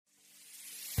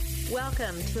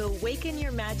Welcome to Awaken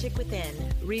Your Magic Within,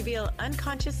 reveal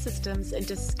unconscious systems and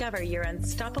discover your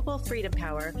unstoppable freedom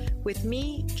power with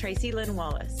me, Tracy Lynn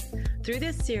Wallace. Through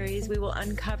this series, we will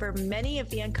uncover many of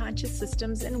the unconscious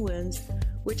systems and wounds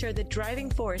which are the driving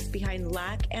force behind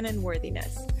lack and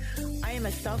unworthiness. I am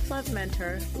a self-love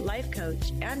mentor, life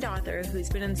coach, and author who's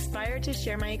been inspired to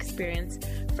share my experience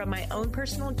from my own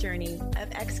personal journey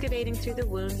of excavating through the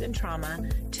wounds and trauma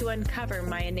to uncover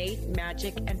my innate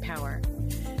magic and power.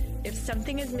 If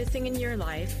something is missing in your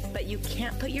life, but you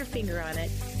can't put your finger on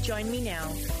it, join me now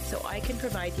so I can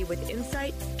provide you with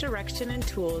insight, direction, and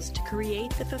tools to create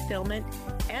the fulfillment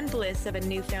and bliss of a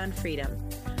newfound freedom.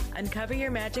 Uncover Your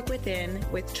Magic Within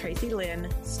with Tracy Lynn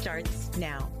starts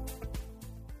now.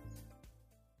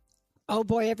 Oh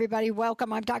boy, everybody,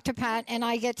 welcome. I'm Dr. Pat, and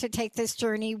I get to take this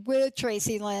journey with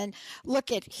Tracy Lynn.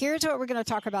 Here's what we're going to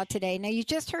talk about today. Now, you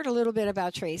just heard a little bit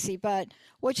about Tracy, but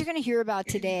what you're going to hear about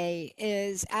today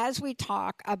is as we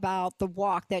talk about the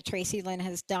walk that Tracy Lynn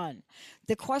has done,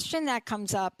 the question that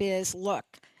comes up is, look,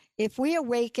 if we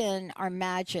awaken our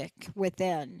magic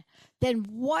within, then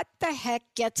what the heck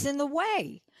gets in the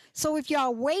way? So if you're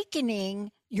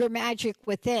awakening your magic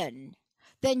within,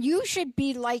 then you should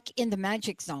be like in the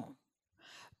magic zone.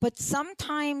 But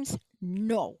sometimes,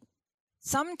 no.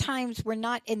 Sometimes we're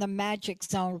not in the magic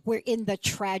zone. We're in the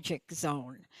tragic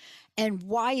zone. And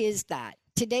why is that?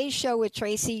 Today's show with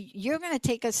Tracy, you're going to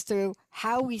take us through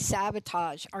how we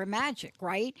sabotage our magic,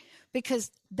 right?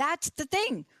 Because that's the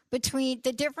thing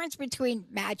the difference between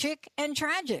magic and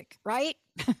tragic, right?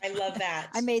 I love that.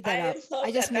 I made that up.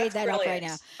 I just made that up right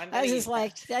now. That's just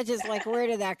like, where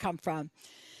did that come from?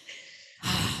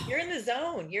 You're in the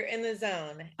zone. You're in the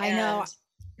zone. I know.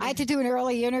 I had to do an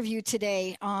early interview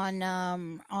today on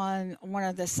one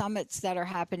of the summits that are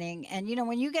happening. And, you know,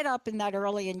 when you get up in that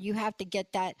early and you have to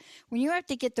get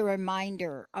the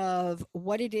reminder of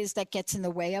what it is that gets in the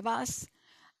way of us,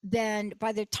 then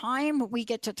by the time we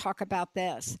get to talk about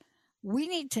this, we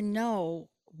need to know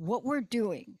what we're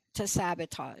doing to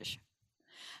sabotage.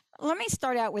 Let me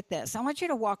start out with this. I want you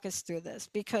to walk us through this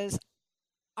because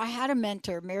I had a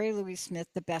mentor, Mary Louise Smith,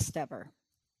 the best ever.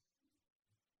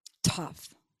 Tough.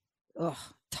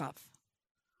 Tough.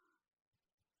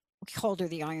 We called her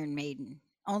the Iron Maiden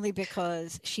only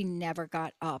because she never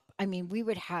got up. I mean, we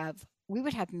would have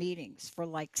meetings for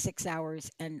like 6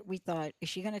 hours, and we thought, is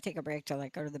she going to take a break to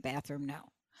like go to the bathroom? No.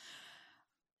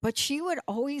 But she would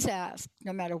always ask,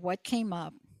 no matter what came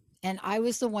up, and I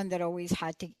was the one that always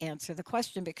had to answer the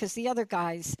question because the other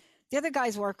guys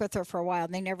worked with her for a while,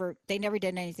 and they never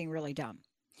did anything really dumb.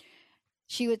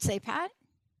 She would say, Pat,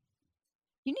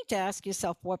 you need to ask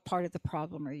yourself, what part of the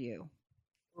problem are you?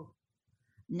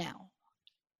 Now,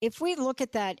 if we look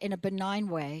at that in a benign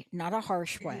way, not a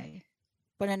harsh way,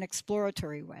 but an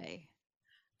exploratory way,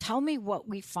 tell me what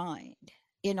we find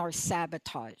in our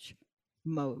sabotage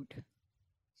mode.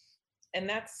 And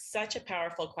that's such a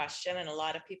powerful question. And a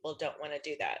lot of people don't want to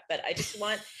do that. But I just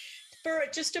want, for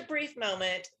just a brief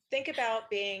moment, think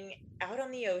about being out on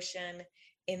the ocean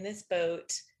in this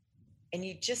boat, and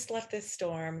you just left this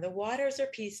storm. The waters are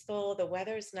peaceful. The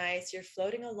weather's nice. You're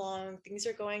floating along. Things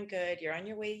are going good. You're on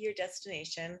your way to your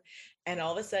destination. And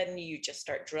all of a sudden you just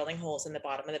start drilling holes in the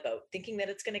bottom of the boat, thinking that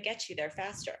it's going to get you there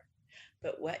faster.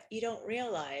 But what you don't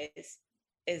realize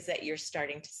is that you're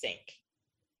starting to sink.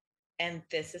 And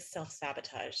this is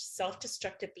self-sabotage,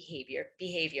 self-destructive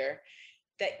behavior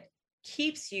that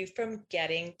keeps you from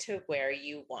getting to where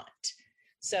you want.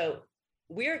 So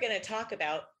we're going to talk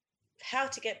about how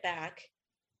to get back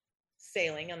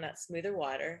sailing on that smoother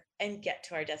water and get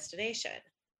to our destination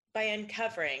by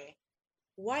uncovering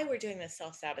why we're doing this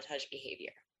self-sabotage behavior.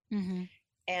 Mm-hmm.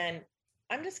 And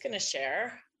I'm just going to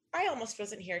share, I almost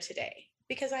wasn't here today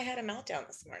because I had a meltdown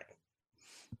this morning.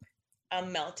 A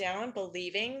meltdown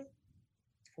believing,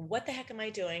 what the heck am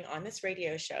I doing on this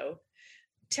radio show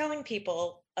telling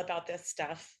people about this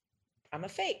stuff? I'm a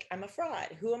fake. I'm a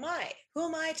fraud. Who am I? Who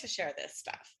am I to share this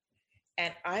stuff?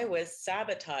 And I was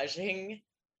sabotaging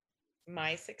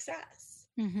my success.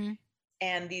 Mm-hmm.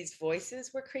 And these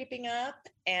voices were creeping up.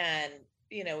 And,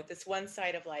 you know, this one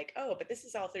side of like, oh, but this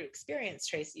is all through experience,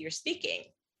 Tracy, you're speaking.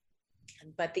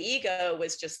 But the ego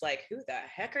was just like, who the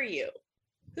heck are you?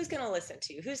 Who's going to listen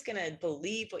to you? Who's going to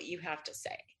believe what you have to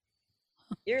say?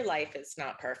 Your life is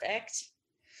not perfect.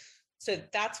 So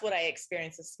that's what I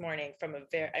experienced this morning from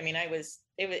it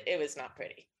was not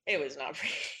pretty. It was not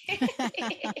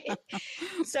pretty.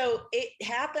 So it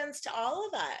happens to all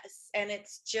of us. And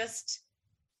it's just,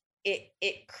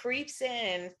 it creeps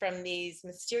in from these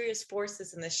mysterious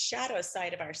forces in the shadow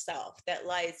side of ourself that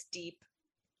lies deep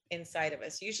inside of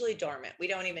us, usually dormant. We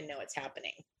don't even know it's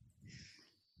happening.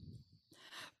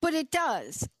 But it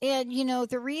does. And,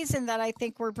 the reason that I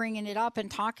think we're bringing it up and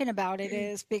talking about it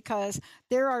is because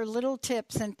there are little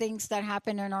tips and things that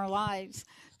happen in our lives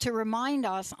to remind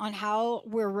us on how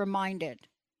we're reminded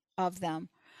of them.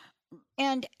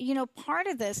 And, part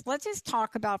of this, let's just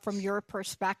talk about from your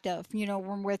perspective,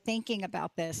 when we're thinking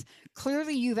about this.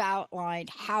 Clearly, you've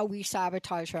outlined how we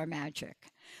sabotage our magic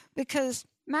because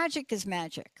magic is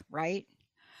magic, right?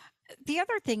 The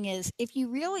other thing is, if you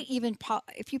really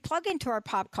if you plug into our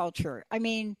pop culture, I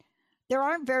mean, there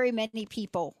aren't very many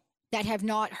people that have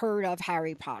not heard of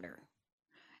Harry Potter.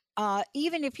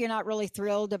 Even if you're not really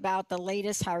thrilled about the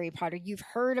latest Harry Potter, you've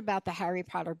heard about the Harry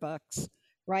Potter books,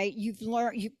 right? You've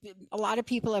learned, a lot of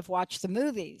people have watched the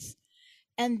movies,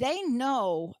 and they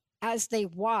know as they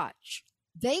watch,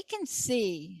 they can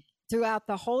see throughout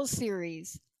the whole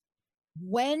series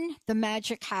when the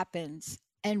magic happens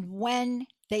and when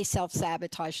they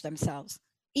self-sabotage themselves,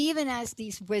 even as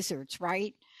these wizards,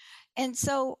 right? And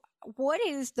so what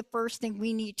is the first thing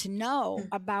we need to know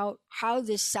about how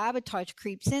this sabotage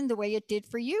creeps in the way it did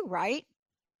for you, right?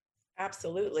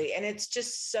 Absolutely. And it's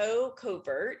just so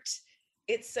covert.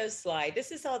 It's so sly.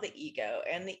 This is all the ego.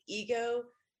 And the ego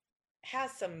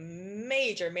has some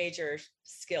major, major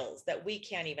skills that we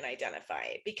can't even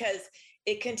identify because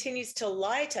it continues to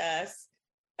lie to us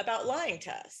about lying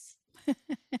to us.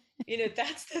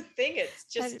 That's the thing. It's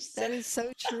just that is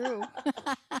so true.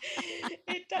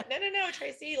 No,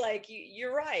 Tracy, like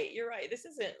you're right. You're right. This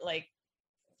isn't like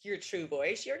your true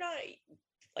voice. You're not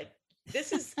like,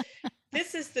 this is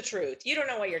the truth. You don't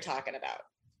know what you're talking about.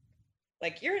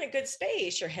 Like, you're in a good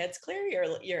space. Your head's clear.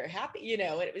 You're happy,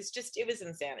 it was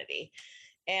insanity.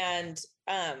 And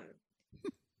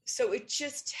so it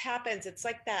just happens. It's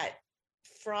like that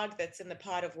frog that's in the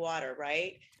pot of water,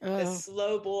 right? The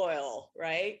slow boil,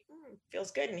 right?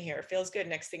 Feels good in here. Feels good.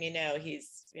 Next thing you know,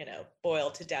 he's,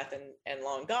 boiled to death and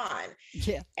long gone.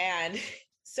 Yeah. And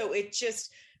so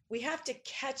we have to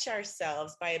catch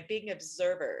ourselves by being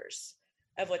observers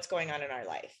of what's going on in our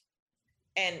life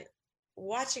and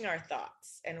watching our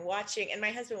thoughts and my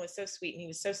husband was so sweet and he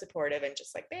was so supportive and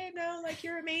just like, babe, no, like,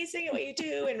 you're amazing at what you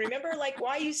do. And remember, like,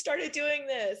 why you started doing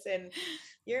this and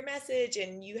your message,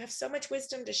 and you have so much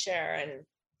wisdom to share. And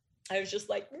I was just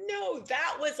like, no,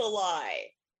 that was a lie.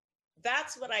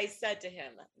 That's what I said to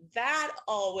him. That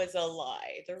all was a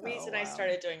lie. The reason I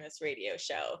started doing this radio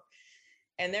show.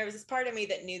 And there was this part of me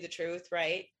that knew the truth,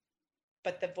 right?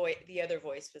 But the other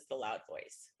voice was the loud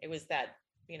voice. It was that,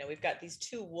 we've got these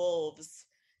two wolves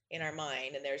in our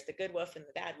mind, and there's the good wolf and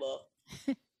the bad wolf.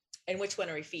 And which one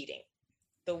are we feeding?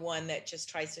 The one that just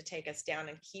tries to take us down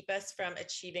and keep us from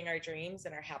achieving our dreams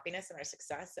and our happiness and our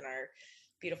success and our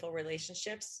beautiful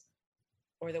relationships,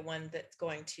 or the one that's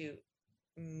going to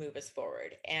move us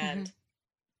forward. And,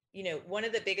 one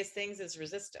of the biggest things is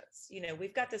resistance.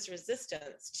 We've got this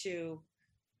resistance to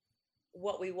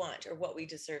what we want or what we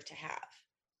deserve to have.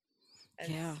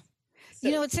 And yeah.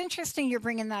 So, it's interesting you're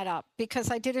bringing that up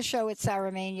because I did a show at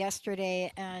Sarah Maine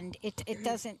yesterday, and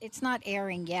it's not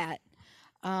airing yet.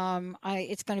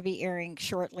 It's going to be airing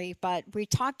shortly, but we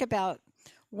talked about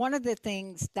one of the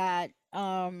things that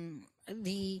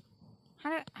the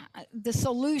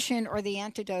solution or the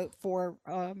antidote for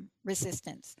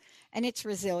resistance, and it's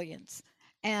resilience.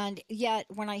 And yet,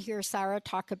 when I hear Sarah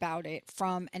talk about it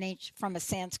from a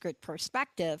Sanskrit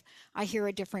perspective, I hear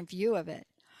a different view of it.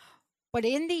 But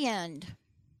in the end,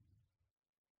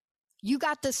 you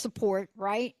got the support,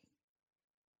 right?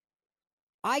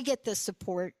 I get the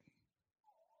support.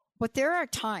 But there are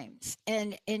times,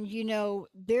 and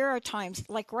there are times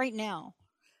like right now,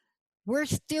 we're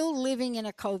still living in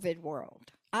a COVID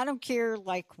world. I don't care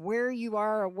like where you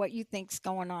are or what you think's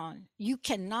going on. You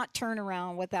cannot turn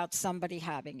around without somebody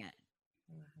having it,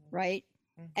 right?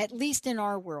 At least in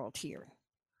our world here.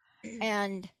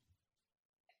 And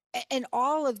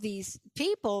all of these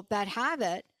people that have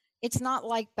it, it's not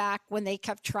like back when they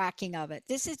kept tracking of it.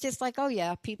 This is just like, oh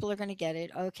yeah, people are going to get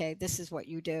it. Okay, this is what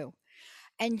you do.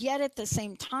 And yet at the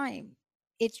same time,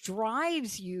 it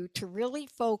drives you to really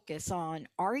focus on,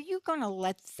 are you going to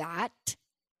let that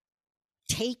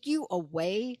take you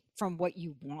away from what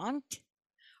you want?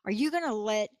 Are you going to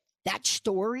let that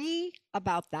story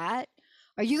about that?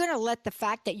 Are you going to let the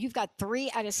fact that you've got 3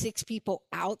 out of 6 people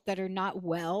out that are not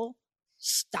well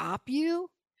stop you?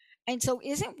 And so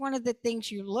isn't one of the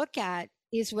things you look at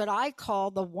is what I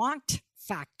call the want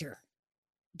factor,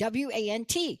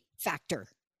 WANT factor,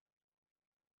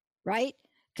 right?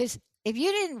 Because if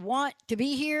you didn't want to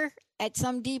be here at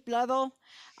some deep level,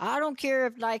 I don't care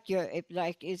if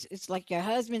it's like your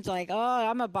husband's like, oh,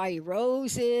 I'm gonna buy you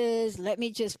roses. Let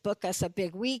me just book us a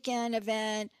big weekend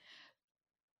event.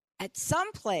 At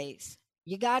some place,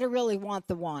 You got to really want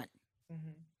the want.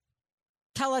 Mhm.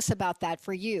 Tell us about that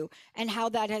for you and how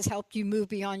that has helped you move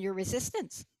beyond your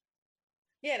resistance.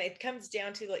 Yeah, and it comes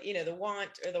down to, like, the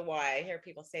want or the why. I hear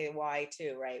people say why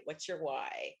too, right? What's your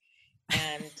why?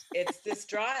 And it's this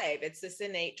drive, it's this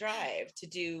innate drive to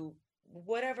do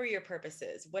whatever your purpose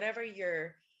is, whatever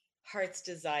your heart's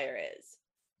desire is.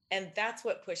 And that's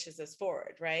what pushes us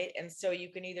forward, right? And so you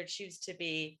can either choose to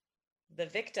be the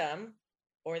victim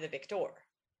or the victor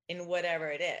in whatever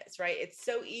it is, right? It's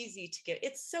so easy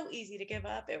to give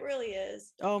up. It really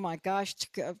is. Oh my gosh,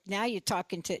 now you're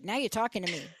talking to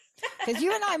me. Cuz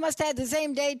you and I must have had the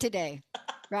same day today,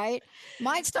 right?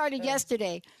 Mine started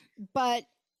yesterday, but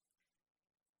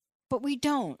we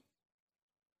don't.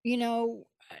 You know,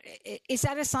 is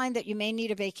that a sign that you may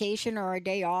need a vacation or a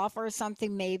day off or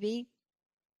something maybe?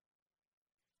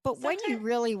 But when you Sometimes.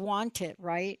 really want it,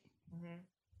 right? Mhm.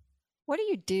 What do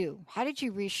you do? How did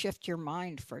you reshift your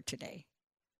mind for today?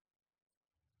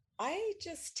 I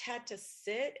just had to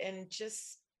sit and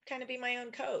just kind of be my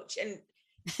own coach. And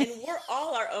we're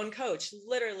all our own coach,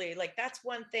 literally. Like, that's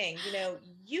one thing,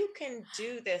 you can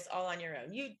do this all on your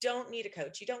own. You don't need a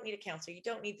coach, you don't need a counselor, you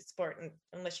don't need the support,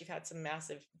 unless you've had some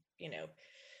massive, you know,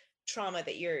 trauma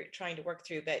that you're trying to work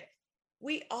through. But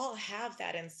we all have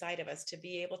that inside of us to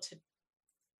be able to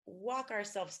walk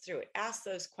ourselves through it, ask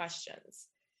those questions.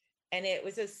 And it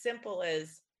was as simple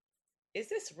as, is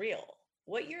this real?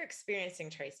 What you're experiencing,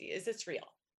 Tracy, is this real?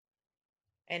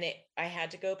 And I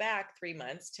had to go back 3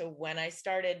 months to when I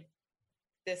started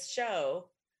this show,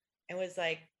 and was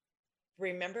like,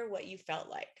 remember what you felt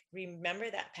like. Remember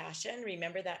that passion.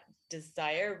 Remember that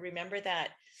desire. Remember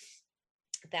that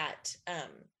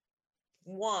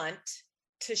want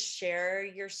to share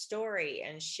your story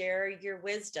and share your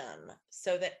wisdom,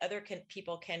 so that other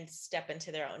people can step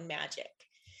into their own magic.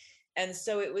 And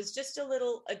so it was just a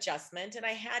little adjustment, and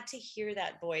I had to hear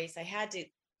that voice. I had to,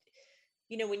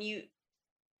 when you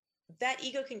that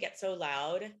ego can get so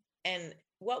loud, and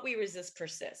what we resist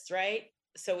persists, right?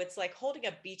 So it's like holding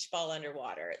a beach ball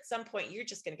underwater. At some point, you're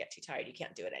just going to get too tired. You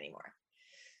can't do it anymore.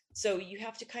 So you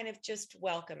have to kind of just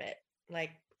welcome it.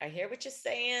 Like, I hear what you're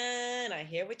saying. I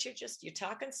hear what you're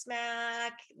talking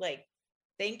smack. Like,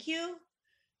 thank you.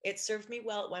 It served me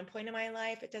well at one point in my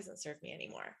life. It doesn't serve me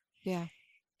anymore. Yeah.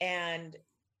 And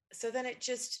so then I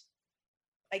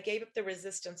gave up the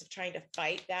resistance of trying to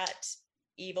fight that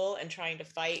evil and trying to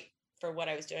fight for what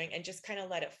I was doing, and just kind of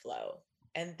let it flow.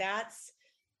 And that's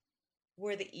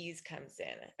where the ease comes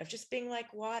in, of just being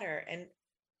like water and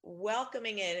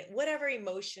welcoming in whatever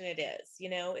emotion it is.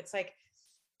 It's like,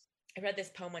 I read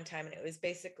this poem one time, and it was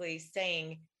basically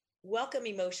saying, welcome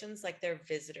emotions like they're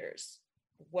visitors.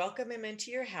 Welcome them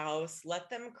into your house, let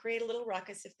them create a little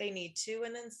ruckus if they need to,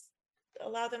 and then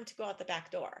allow them to go out the back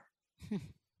door.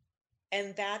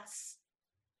 And that's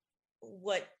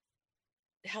what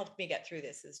helped me get through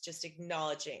this, is just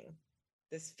acknowledging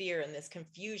this fear and this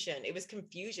confusion. It was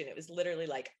confusion. It was literally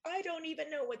like, I don't even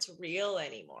know what's real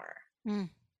anymore. Mm.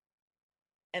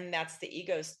 And that's the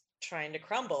ego's trying to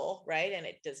crumble, right? And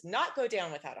it does not go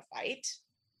down without a fight.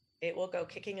 It will go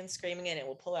kicking and screaming, and it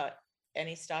will pull out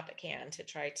any stop it can to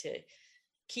try to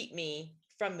keep me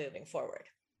from moving forward.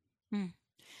 Mm.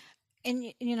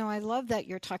 And I love that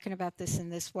you're talking about this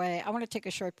in this way. I want to take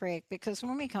a short break, because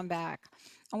when we come back,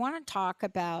 I want to talk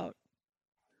about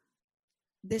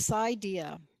this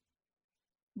idea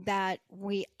that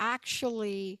we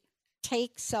actually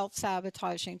take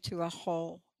self-sabotaging to a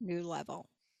whole new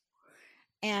level.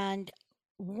 And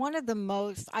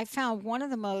I found one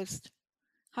of the most,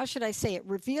 how should I say it,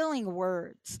 revealing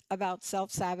words about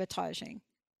self-sabotaging,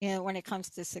 when it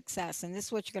comes to success. And this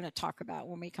is what you're going to talk about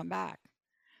when we come back.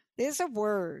 There's a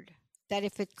word that,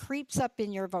 if it creeps up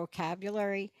in your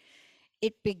vocabulary,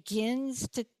 it begins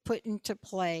to put into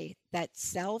play that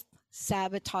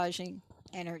self-sabotaging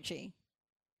energy.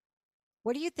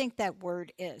 What do you think that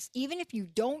word is? Even if you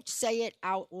don't say it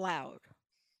out loud,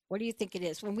 what do you think it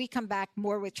is? When we come back,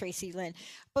 more with Tracy Lynn.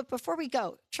 But before we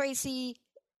go, Tracy,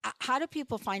 how do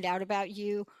people find out about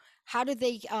you? How do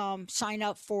they sign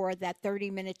up for that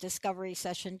 30-minute discovery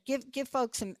session? Give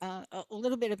folks a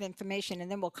little bit of information,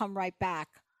 and then we'll come right back.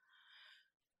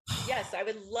 Yes, I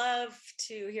would love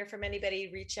to hear from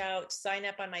anybody. Reach out, sign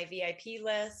up on my VIP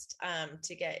list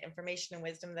to get information and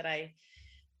wisdom that I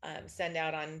send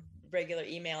out on regular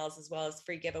emails, as well as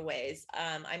free giveaways.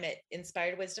 I'm at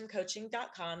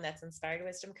inspiredwisdomcoaching.com. That's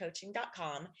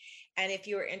inspiredwisdomcoaching.com. And if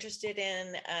you are interested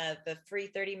in the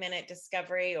free 30-minute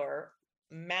discovery or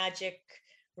magic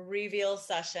reveal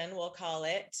session, we'll call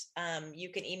it, you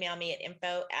can email me at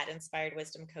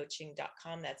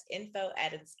info@inspiredwisdomcoaching.com. That's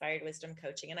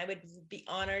info@inspiredwisdomcoaching. And I would be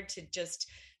honored to just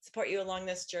support you along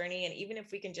this journey. And even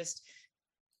if we can just,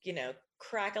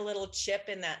 crack a little chip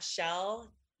in that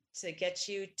shell to get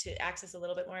you to access a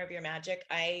little bit more of your magic,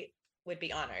 I would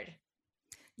be honored.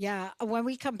 Yeah. When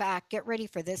we come back, get ready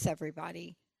for this,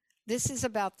 everybody. This is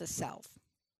about the self.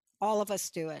 All of us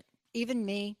do it. Even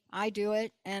me, I do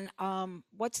it. And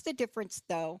what's the difference,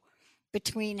 though,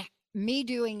 between me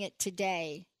doing it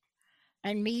today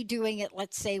and me doing it,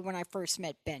 let's say, when I first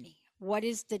met Benny? What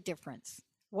is the difference?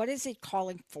 What is it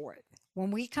calling forth?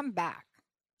 When we come back,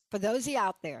 for those of you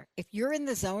out there, if you're in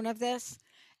the zone of this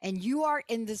and you are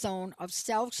in the zone of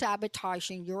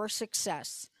self-sabotaging your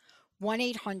success,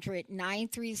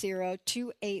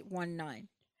 1-800-930-2819.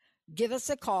 Give us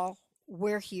a call.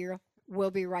 We're here.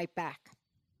 We'll be right back.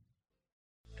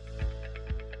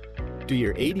 Do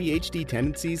your ADHD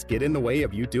tendencies get in the way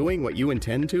of you doing what you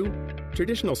intend to?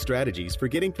 Traditional strategies for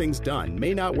getting things done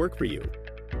may not work for you.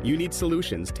 You need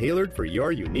solutions tailored for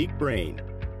your unique brain.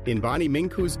 In Bonnie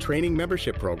Minku's training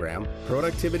membership program,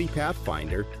 Productivity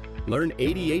Pathfinder, learn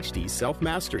ADHD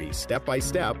self-mastery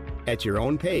step-by-step at your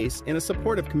own pace in a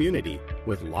supportive community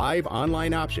with live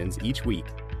online options each week.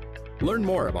 Learn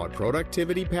more about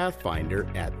Productivity Pathfinder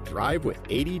at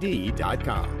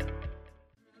thrivewithadd.com.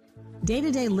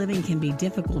 Day-to-day living can be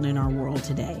difficult in our world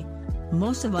today.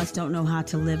 Most of us don't know how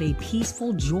to live a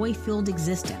peaceful, joy-filled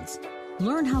existence.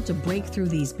 Learn how to break through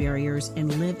these barriers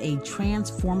and live a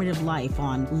transformative life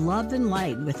on Love and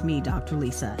Light with me, Dr.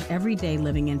 Lisa, every day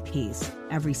living in peace,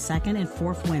 every second and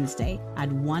fourth Wednesday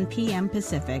at 1 p.m.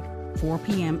 Pacific, 4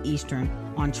 p.m. Eastern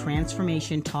on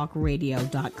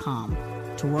TransformationTalkRadio.com.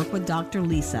 To work with Dr.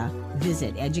 Lisa,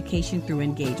 visit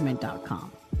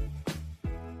EducationThroughEngagement.com.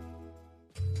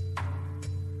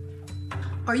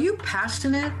 Are you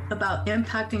passionate about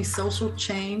impacting social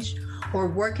change or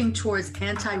working towards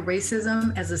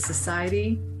anti-racism as a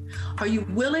society? Are you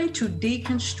willing to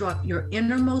deconstruct your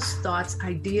innermost thoughts,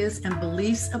 ideas, and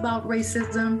beliefs about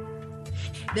racism?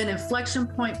 Then Inflection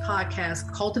Point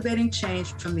Podcast, Cultivating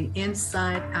Change from the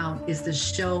Inside Out, is the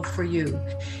show for you.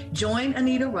 Join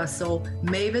Anita Russell,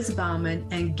 Mavis Bauman,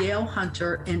 and Gail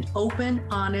Hunter in open,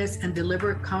 honest, and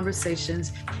deliberate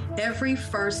conversations every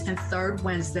first and third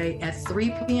Wednesday at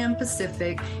 3 p.m.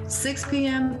 Pacific, 6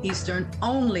 p.m. Eastern,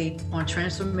 only on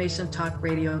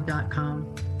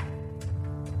TransformationTalkRadio.com.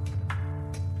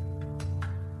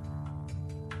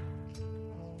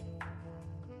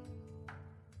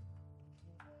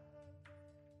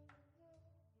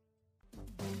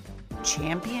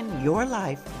 Champion Your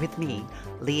Life with me,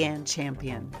 Leanne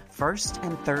Champion, first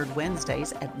and third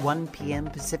Wednesdays at 1 p.m.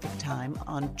 Pacific Time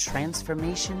on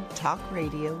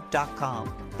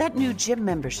TransformationTalkRadio.com. That new gym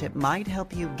membership might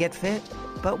help you get fit,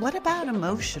 but what about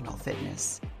emotional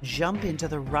fitness? Jump into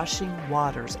the rushing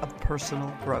waters of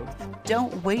personal growth.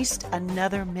 Don't waste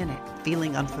another minute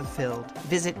feeling unfulfilled.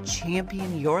 Visit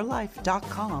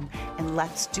ChampionYourLife.com and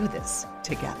let's do this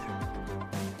together.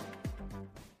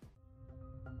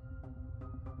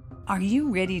 Are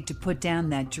you ready to put down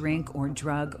that drink or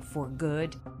drug for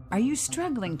good? Are you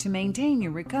struggling to maintain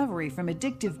your recovery from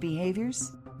addictive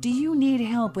behaviors? Do you need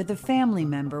help with a family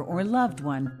member or loved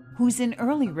one who's in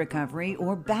early recovery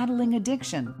or battling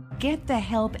addiction? Get the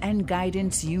help and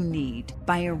guidance you need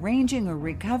by arranging a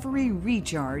Recovery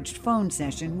Recharged phone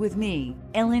session with me,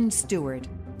 Ellen Stewart,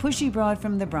 Pushy Broad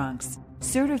from the Bronx,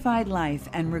 certified life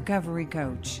and recovery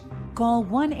coach. Call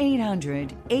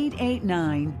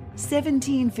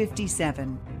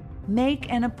 1-800-889-1757. Make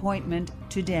an appointment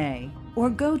today or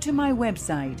go to my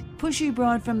website,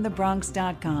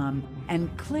 pushybroadfromthebronx.com,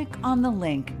 and click on the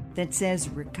link that says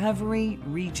Recovery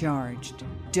Recharged.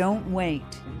 Don't wait.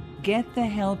 Get the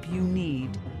help you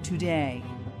need today.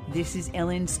 This is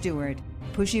Ellen Stewart,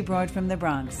 Pushy Broad from the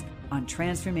Bronx on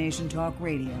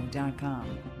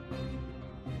TransformationTalkRadio.com.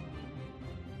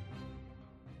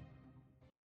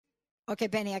 Okay,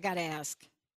 Benny, I got to ask.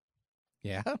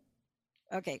 Yeah?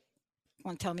 Okay.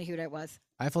 Want to tell me who that was?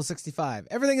 Eiffel 65.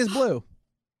 Everything is blue.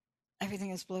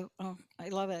 Everything is blue. Oh, I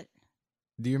love it.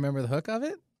 Do you remember the hook of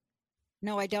it?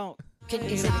 No, I don't. Can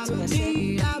you hear it?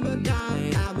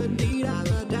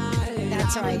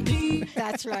 That's right.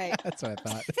 That's right. That's what I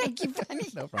thought. Thank you, Benny.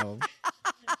 No problem.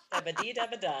 Oh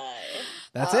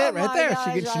That's it right there.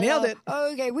 She nailed it.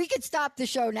 Okay, we could stop the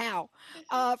show now.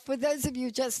 For those of you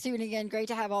just tuning in, great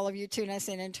to have all of you tune us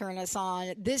in and turn us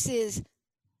on. This is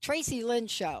Tracy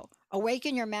Lynn's show,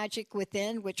 Awaken Your Magic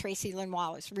Within with Tracy Lynn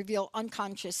Wallace. Reveal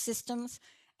unconscious systems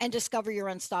and discover your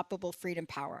unstoppable freedom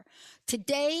power.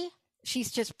 Today,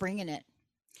 she's just bringing it.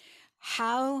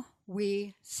 How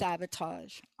we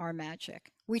sabotage our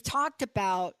magic. We talked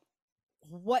about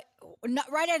right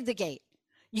out of the gate.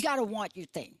 You got to want your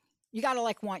thing. You got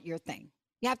to want your thing.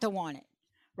 You have to want it.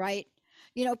 right?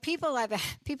 You know, people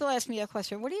ask me a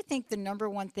question. What do you think the number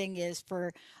one thing is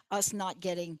for us not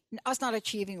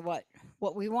achieving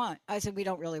what we want? I said, we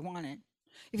don't really want it.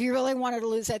 If you really wanted to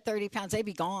lose that 30 pounds, they'd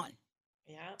be gone.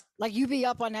 Yeah. Like you'd be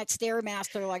up on that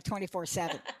Stairmaster like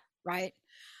 24/7, right?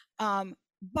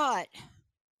 But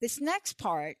this next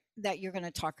part that you're going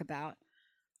to talk about,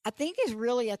 I think is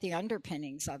really at the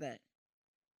underpinnings of it.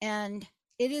 And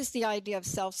it is the idea of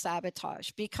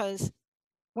self-sabotage, because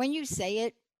when you say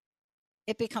it,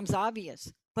 it becomes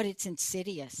obvious, but it's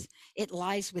insidious. It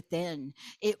lies within.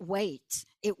 It waits.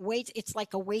 It's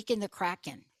like awake in the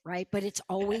Kraken, right? But it's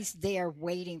always there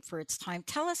waiting for its time.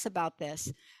 Tell us about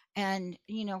this and,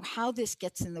 you know, how this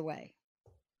gets in the way.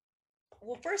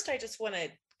 Well, first, I just want to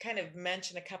kind of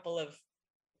mention a couple of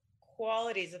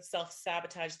qualities of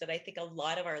self-sabotage that I think a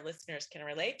lot of our listeners can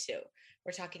relate to.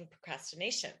 We're talking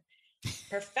procrastination,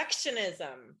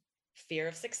 perfectionism, fear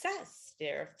of success,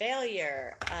 fear of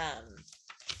failure,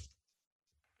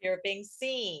 fear of being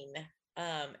seen,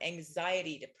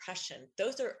 anxiety, depression.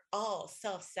 Those are all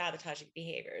self-sabotaging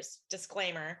behaviors.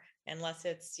 Disclaimer, unless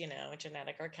it's, you know,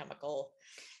 genetic or chemical.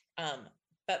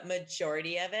 But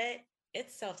majority of it,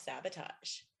 it's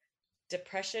self-sabotage.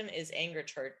 Depression is anger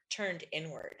turned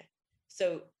inward.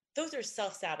 So those are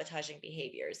self-sabotaging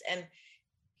behaviors. And,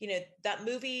 you know, that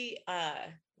movie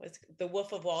was The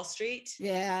Wolf of Wall Street.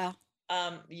 Yeah.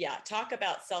 Talk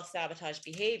about self-sabotage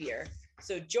behavior.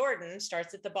 So Jordan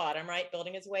starts at the bottom, right?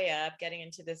 Building his way up, getting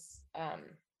into this,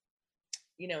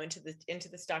 into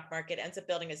the stock market, ends up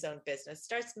building his own business,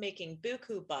 starts making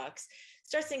buku bucks,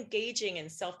 starts engaging in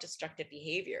self-destructive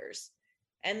behaviors,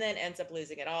 and then ends up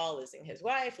losing it all, losing his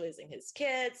wife, losing his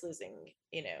kids, losing,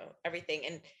 you know,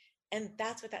 everything. And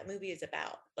that's what that movie is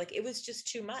about. Like, it was just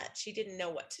too much. He didn't know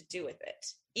what to do with it.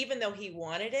 Even though he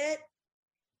wanted it,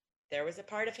 there was a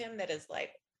part of him that is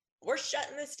like, we're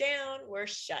shutting this down. We're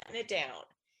shutting it down.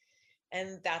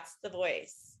 And that's the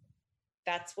voice.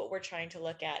 That's what we're trying to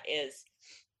look at, is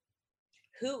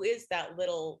who is that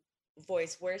little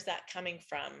voice? Where's that coming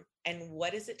from? And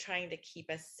what is it trying to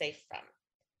keep us safe from?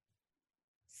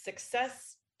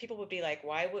 Success, people would be like,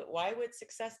 why would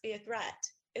success be a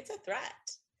threat? It's a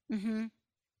threat. Mm-hmm.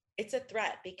 It's a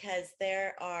threat because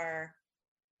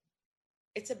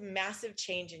it's a massive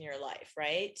change in your life,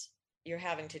 right? You're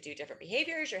having to do different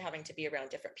behaviors. You're having to be around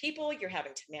different people. You're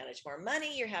having to manage more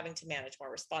money. You're having to manage more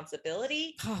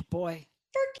responsibility. Oh boy.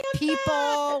 Forget people.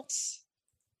 That.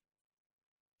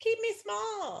 Keep me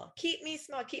small. Keep me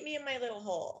small. Keep me in my little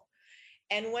hole.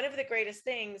 And one of the greatest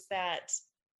things that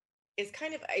is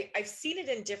kind of, I've seen it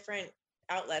in different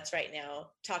outlets right now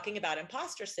talking about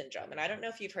imposter syndrome. And I don't know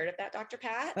if you've heard of that, Dr.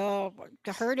 Pat. Oh,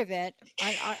 heard of it.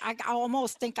 I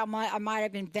almost think I might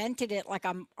have invented it like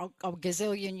a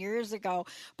gazillion years ago.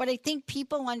 But I think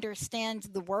people understand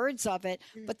the words of it,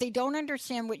 but they don't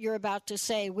understand what you're about to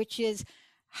say, which is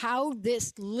how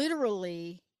this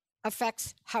literally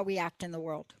affects how we act in the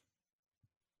world.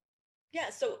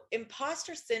 Yeah. So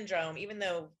imposter syndrome, even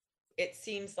though it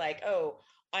seems like, oh,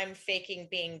 I'm faking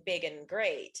being big and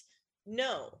great.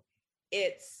 No,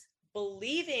 it's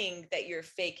believing that you're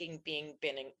faking being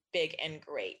big and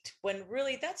great, when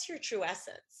really that's your true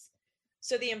essence.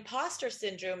 So the imposter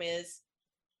syndrome is,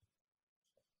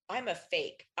 I'm a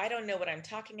fake. I don't know what I'm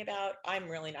talking about. I'm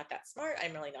really not that smart.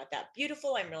 I'm really not that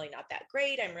beautiful. I'm really not that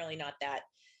great. I'm really not that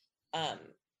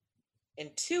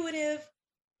intuitive.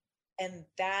 And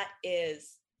that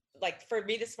is, like, for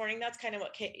me this morning, that's kind of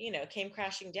what came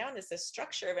crashing down, is this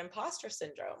structure of imposter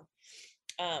syndrome.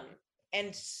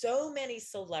 And so many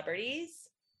celebrities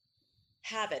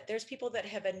have it. There's people that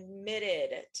have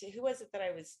admitted to, who was it that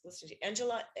I was listening to?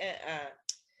 Angela,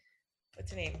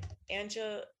 what's her name?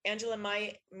 Angela, oh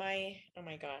my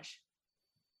gosh.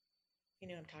 You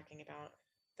know what I'm talking about.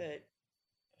 The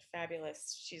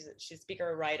fabulous, she's a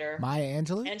speaker, a writer. Maya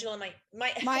Angelou? Angela, oh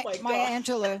Maya God.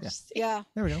 Angelou. Yeah.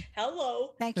 There we go.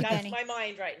 Hello. Thank you, That's Penny. my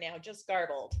mind right now, just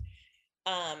garbled.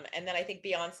 And then I think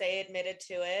Beyonce admitted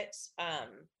to it.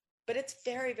 But it's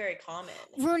very, very common.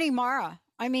 Rooney Mara.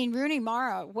 When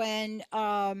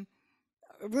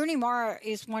Rooney Mara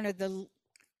is one of the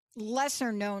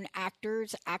lesser known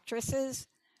actresses,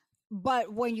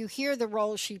 but when you hear the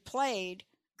role she played,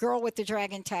 Girl with the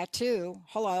Dragon Tattoo,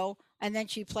 hello, and then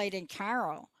she played in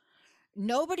Carol,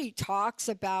 nobody talks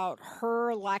about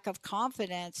her lack of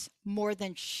confidence more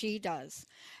than she does.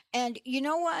 And you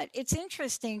know what? It's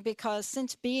interesting because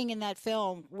since being in that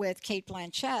film with Cate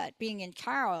Blanchett, being in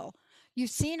Carol, you've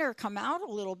seen her come out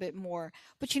a little bit more.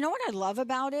 But you know what I love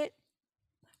about it?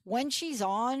 When she's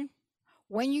on,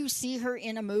 when you see her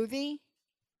in a movie,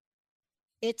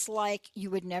 it's like you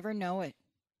would never know it,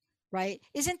 right?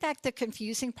 Isn't that the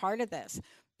confusing part of this?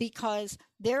 because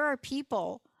there are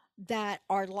people that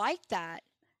are like that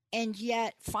and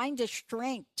yet find the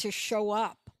strength to show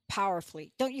up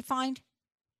powerfully. Don't you find?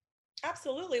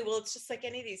 Absolutely. Well, it's just like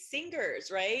any of these singers,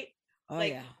 right? Oh,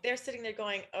 like yeah. they're sitting there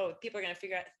going, oh, people are going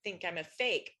to think I'm a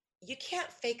fake. You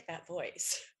can't fake that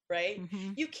voice, right?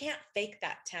 Mm-hmm. You can't fake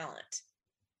that talent.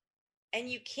 And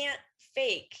you can't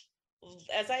fake,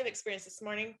 as I've experienced this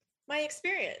morning, my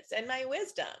experience and my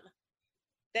wisdom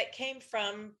that came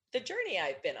from the journey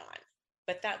I've been on.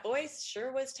 But that voice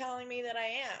sure was telling me that I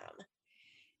am.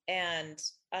 And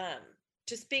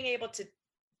just being able to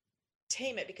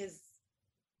tame it, because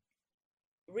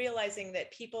realizing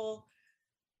that people,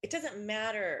 it doesn't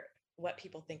matter what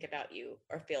people think about you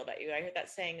or feel about you. I heard that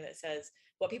saying that says,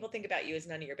 what people think about you is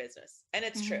none of your business. And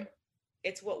it's true.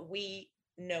 It's what we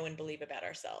know and believe about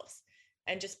ourselves.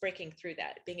 And just breaking through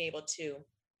that, being able to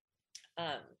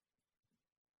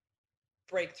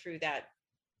break through that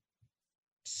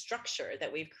structure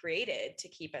that we've created to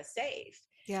keep us safe.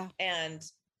 Yeah. And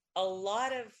a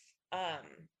lot of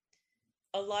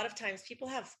times people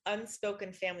have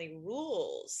unspoken family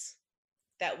rules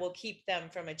that will keep them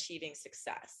from achieving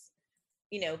success,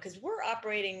 because we're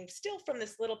operating still from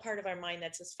this little part of our mind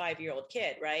that's this 5-year-old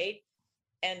kid, right?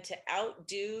 And to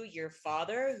outdo your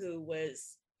father, who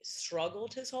was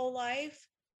struggled his whole life,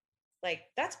 like,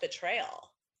 that's betrayal.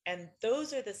 And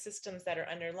those are the systems that are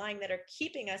underlying that are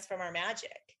keeping us from our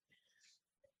magic.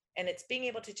 And it's being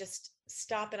able to just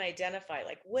stop and identify,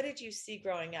 like, what did you see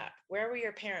growing up? Where were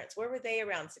your parents? Where were they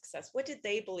around success? What did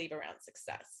they believe around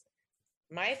success?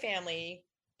 My family,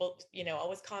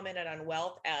 always commented on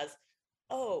wealth as,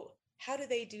 oh, how do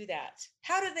they do that?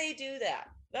 How do they do that?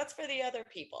 That's for the other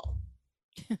people.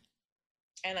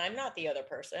 And I'm not the other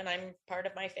person. I'm part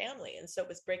of my family. And so it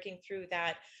was breaking through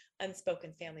that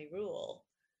unspoken family rule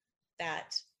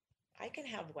that I can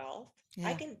have wealth. Yeah.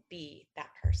 I can be that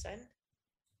person.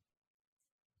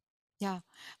 Yeah.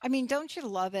 I mean, don't you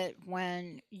love it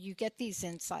when you get these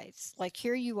insights? Like,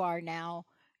 here you are now,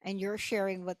 and you're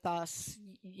sharing with us,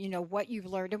 what you've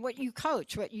learned and what you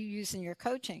coach, what you use in your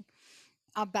coaching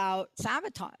about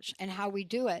sabotage and how we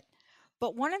do it.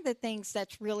 But one of the things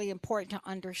that's really important to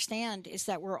understand is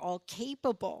that we're all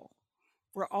capable.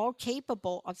 We're all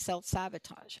capable of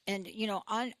self-sabotage. And,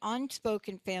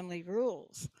 unspoken family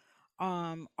rules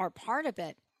are part of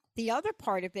it. The other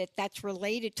part of it that's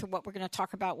related to what we're going to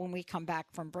talk about when we come back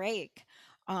from break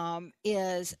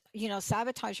is,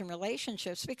 sabotage in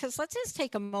relationships. Because let's just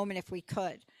take a moment, if we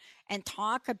could, and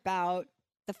talk about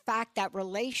the fact that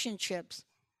relationships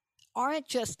aren't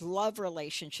just love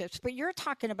relationships, but you're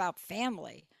talking about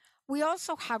family. We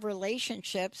also have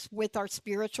relationships with our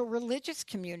spiritual religious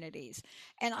communities.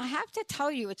 And I have to tell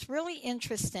you, it's really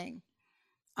interesting.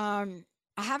 I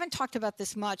haven't talked about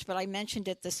this much, but I mentioned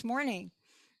it this morning.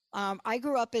 I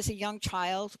grew up as a young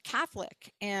child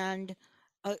Catholic, and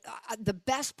the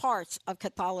best parts of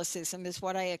Catholicism is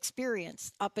what I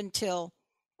experienced up until,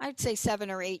 I'd say, 7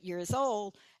 or 8 years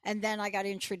old. And then I got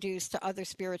introduced to other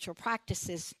spiritual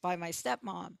practices by my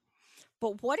stepmom.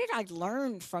 But what did I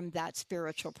learn from that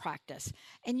spiritual practice?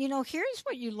 And, here's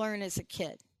what you learn as a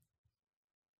kid.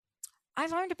 I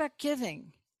learned about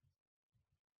giving.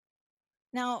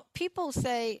 Now, people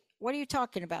say, what are you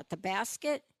talking about? The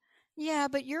basket? Yeah,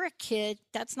 but you're a kid.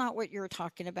 That's not what you're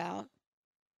talking about.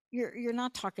 You're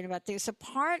not talking about. There's a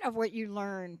part of what you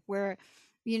learn where,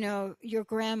 your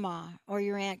grandma or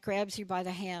your aunt grabs you by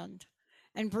the hand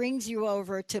and brings you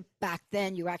over to, back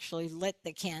then you actually lit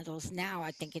the candles. Now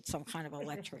I think it's some kind of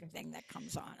electric thing that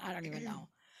comes on. I don't even know.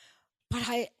 But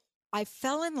I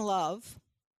fell in love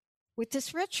with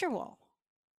this ritual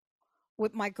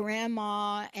with my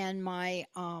grandma and my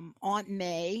Aunt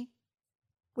May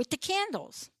with the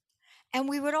candles. And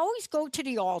we would always go to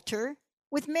the altar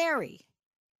with Mary.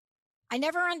 I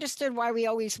never understood why we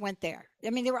always went there.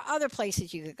 I mean, there were other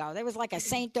places you could go. There was like a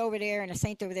saint over there and a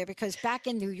saint over there, because back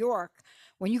in New York,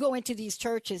 when you go into these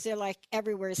churches, they're like,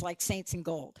 everywhere is like saints in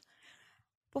gold.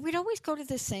 But we'd always go to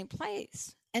the same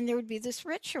place, and there would be this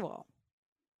ritual.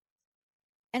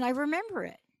 And I remember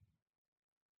it.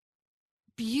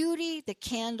 Beauty, the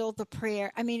candle, the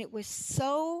prayer. I mean, it was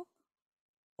so,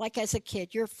 like, as a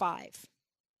kid, you're 5.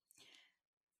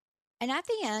 And at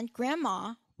the end,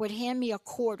 Grandma would hand me a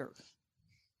quarter.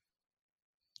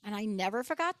 And I never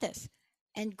forgot this.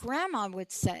 And Grandma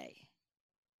would say,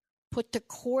 put the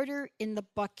quarter in the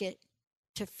bucket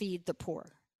to feed the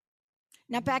poor.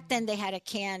 Now, back then they had a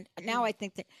can. Now I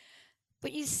think that,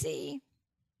 but you see,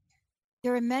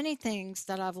 there are many things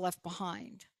that I've left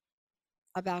behind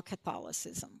about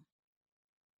Catholicism,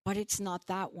 but it's not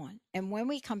that one. And when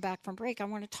we come back from break, I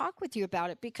want to talk with you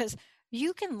about it, because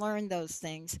You can learn those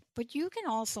things, but you can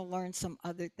also learn some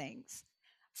other things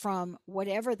from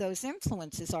whatever those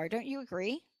influences are. Don't you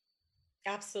agree?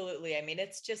 Absolutely. I mean,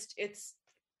 it's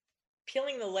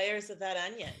peeling the layers of that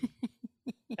onion.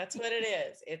 That's what it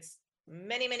is. It's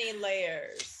many, many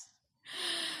layers.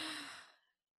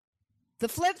 The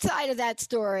flip side of that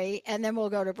story, and then we'll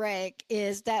go to break,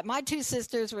 is that my two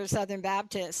sisters were Southern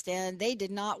Baptist, and they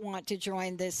did not want to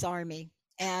join this army.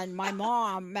 And my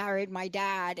mom married my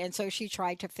dad, and so she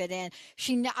tried to fit in.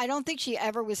 I don't think she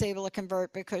ever was able to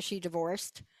convert because she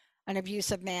divorced an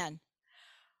abusive man.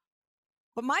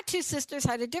 But my two sisters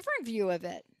had a different view of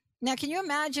it. Now, can you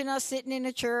imagine us sitting in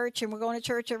a church, and we're going to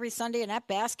church every Sunday, and that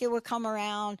basket would come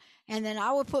around, and then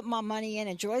I would put my money in,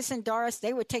 and Joyce and Doris,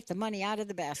 they would take the money out of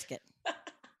the basket.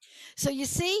 So you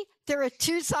see, there are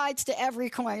two sides to every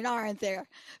coin, aren't there?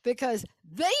 Because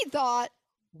they thought,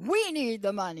 we need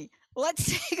the money.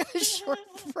 Let's take a short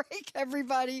break,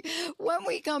 everybody. When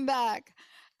we come back,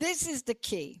 this is the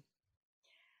key.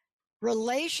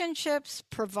 Relationships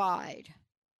provide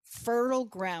fertile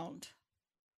ground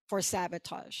for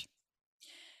sabotage.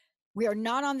 We are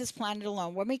not on this planet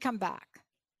alone. When we come back,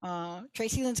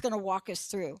 Tracy Lynn's going to walk us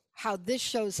through how this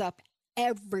shows up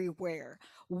everywhere,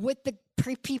 with the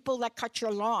people that cut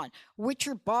your lawn, with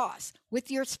your boss, with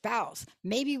your spouse,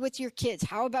 maybe with your kids.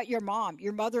 How about your mom,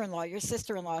 your mother-in-law, your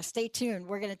sister-in-law? Stay tuned.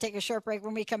 We're going to take a short break.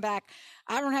 When we come back,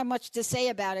 I don't have much to say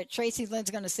about it. Tracy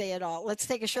Lynn's going to say it all. Let's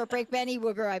take a short break, Benny.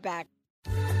 We'll be right back.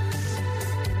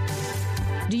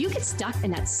 Do you get stuck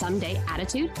in that someday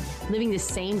attitude, living the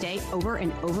same day over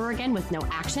and over again with no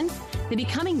action? The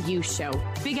Becoming You Show,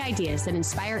 big ideas that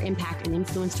inspire, impact, and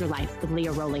influence your life with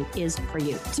Leah Rowling is for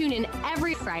you. Tune in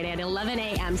every Friday at 11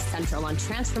 a.m. Central on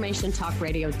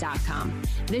TransformationTalkRadio.com.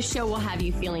 This show will have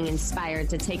you feeling inspired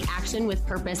to take action with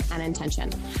purpose and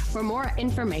intention. For more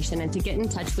information and to get in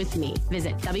touch with me,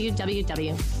 visit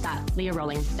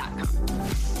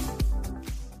www.leahrowling.com.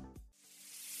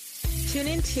 Tune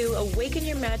in to Awaken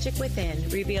Your Magic Within,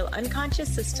 reveal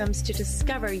unconscious systems to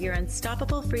discover your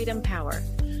unstoppable freedom power.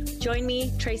 Join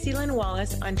me, Tracy Lynn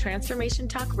Wallace, on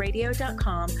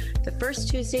TransformationTalkRadio.com the first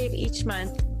Tuesday of each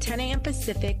month, 10 a.m.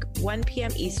 Pacific, 1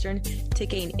 p.m. Eastern, to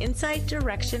gain insight,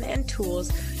 direction, and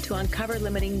tools to uncover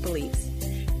limiting beliefs.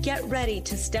 Get ready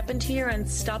to step into your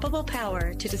unstoppable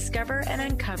power to discover and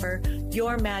uncover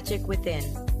your magic within.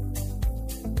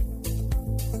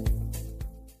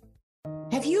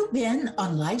 Have you been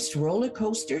on life's roller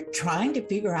coaster trying to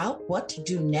figure out what to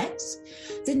do next?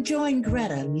 Then join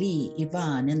Greta, Lee,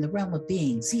 Yvonne in the Realm of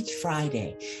Beings each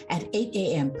Friday at 8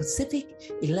 a.m.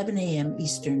 Pacific, 11 a.m.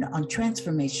 Eastern on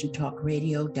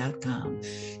TransformationTalkRadio.com.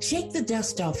 Shake the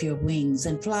dust off your wings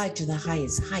and fly to the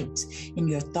highest heights in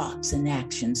your thoughts and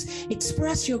actions.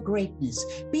 Express your greatness.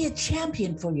 Be a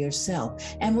champion for yourself,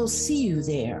 and we'll see you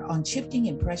there on Shifting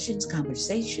Impressions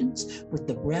Conversations with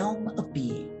the Realm of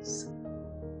Beings.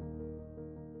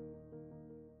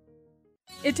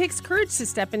 It takes courage to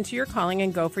step into your calling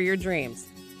and go for your dreams.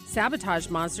 Sabotage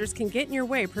monsters can get in your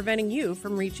way, preventing you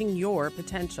from reaching your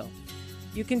potential.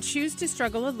 You can choose to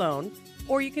struggle alone,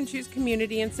 or you can choose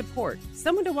community and support,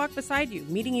 someone to walk beside you,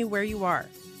 meeting you where you are.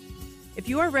 If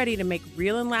you are ready to make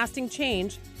real and lasting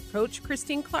change, Coach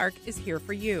Christine Clark is here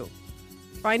for you.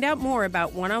 Find out more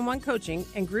about one-on-one coaching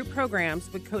and group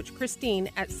programs with Coach Christine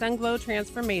at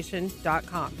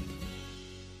sunglowtransformation.com.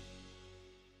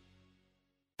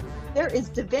 There is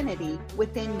divinity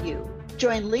within you.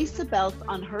 Join Lisa Beltz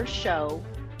on her show,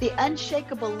 The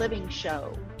Unshakable Living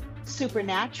Show,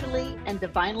 Supernaturally and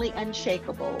Divinely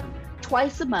Unshakable,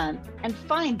 twice a month, and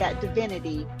find that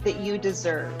divinity that you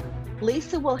deserve.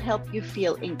 Lisa will help you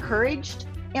feel encouraged,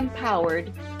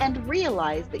 empowered, and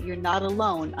realize that you're not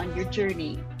alone on your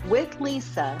journey. With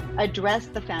Lisa, address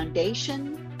the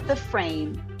foundation, the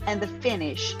frame, and the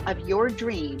finish of your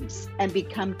dreams and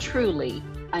become truly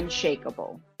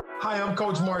unshakable. Hi, I'm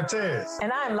Coach Martez.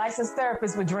 And I'm licensed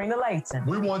therapist with Drina Layton.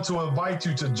 We want to invite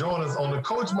you to join us on the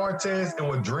Coach Martez and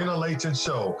with Drina Layton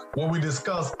show, where we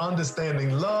discuss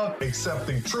understanding love,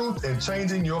 accepting truth, and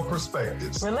changing your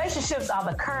perspectives. Relationships are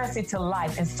the currency to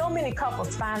life, and so many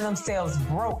couples find themselves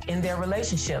broke in their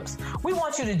relationships. We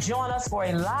want you to join us for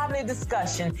a lively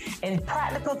discussion and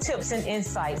practical tips and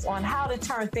insights on how to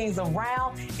turn things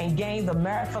around and gain the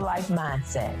Married for Life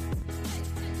mindset.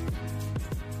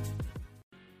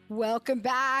 Welcome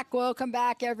back. Welcome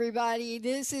back, everybody.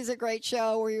 This is a great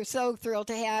show. We're so thrilled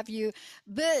to have you.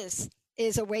 This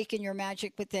is Awaken Your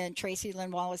Magic Within. Tracy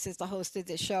Lynn Wallace is the host of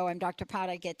this show. I'm Dr. Pat.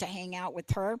 I get to hang out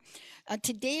with her.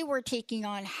 Today, we're taking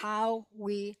on how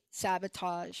we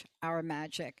sabotage our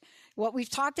magic. What we've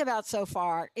talked about so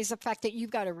far is the fact that you've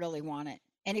got to really want it.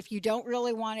 And if you don't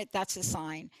really want it, that's a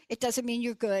sign. It doesn't mean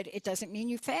you're good. It doesn't mean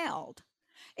you failed.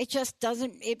 It just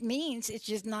doesn't, it means it's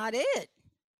just not it,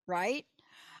 right?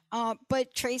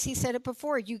 But Tracy said it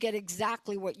before, you get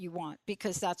exactly what you want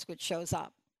because that's what shows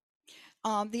up.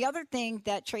 The other thing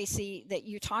that Tracy, that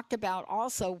you talked about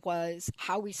also was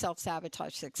how we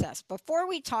self-sabotage success. Before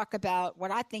we talk about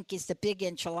what I think is the big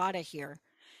enchilada here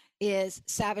is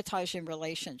sabotage in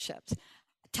relationships.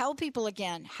 Tell people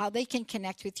again how they can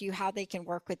connect with you, how they can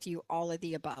work with you, all of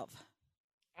the above.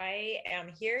 I am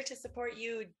here to support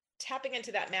you tapping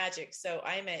into that magic. So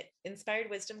I'm at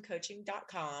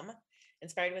inspiredwisdomcoaching.com,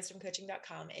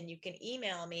 and you can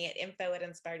email me at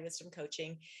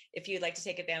info@inspiredwisdomcoaching if you'd like to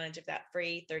take advantage of that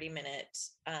free 30-minute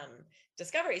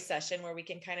discovery session where we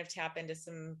can kind of tap into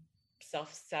some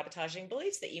self-sabotaging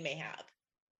beliefs that you may have.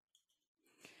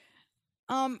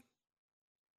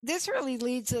 This really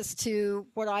leads us to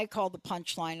what I call the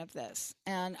punchline of this,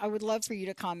 and I would love for you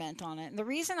to comment on it. And the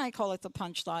reason I call it the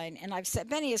punchline, and I've said,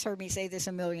 Benny has heard me say this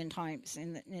a million times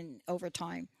in over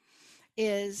time,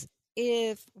 is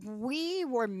if we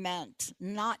were meant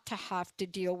not to have to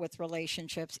deal with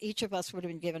relationships, each of us would have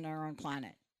been given our own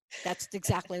planet. That's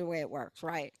exactly the way it works,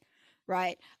 right?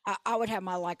 Right? I would have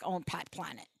my own pet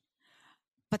planet.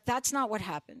 But that's not what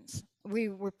happens. We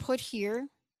were put here.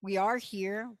 We are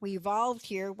here, we evolved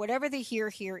here, whatever the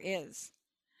here is.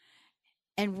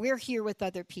 And we're here with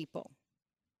other people.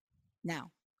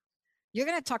 Now, you're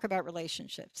going to talk about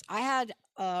relationships. I had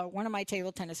one of my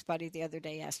table tennis buddies the other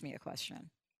day ask me a question.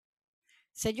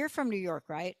 Said, "You're from New York,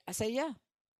 right?" I said, "Yeah."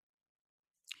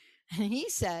 And he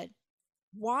said,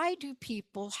 "Why do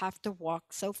people have to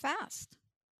walk so fast?"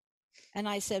 And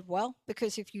I said, "Well,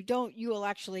 because if you don't, you will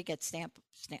actually get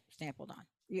stampled on.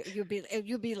 You'll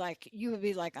be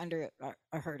like under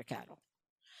a herd of cattle."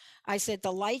 I said,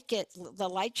 the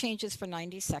light changes for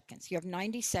 90 seconds. You have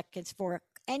 90 seconds for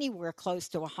anywhere close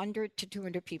to 100 to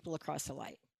 200 people across the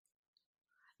light.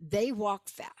 They walk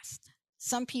fast.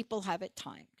 Some people have it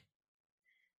timed.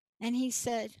 And he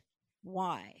said,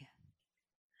 "Why?"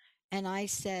 And I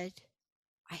said,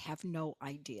 "I have no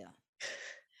idea."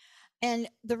 And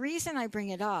the reason I bring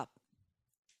it up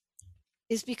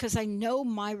is because I know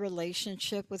my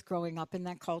relationship with growing up in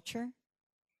that culture.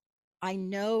 I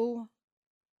know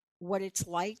what it's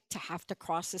like to have to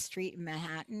cross the street in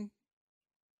Manhattan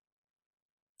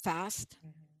fast.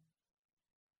 Mm-hmm.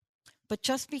 But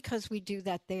just because we do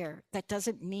that there, that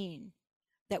doesn't mean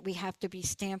that we have to be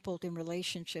stampled in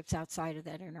relationships outside of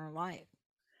that in our life.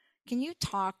 Can you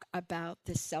talk about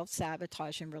this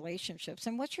self-sabotage in relationships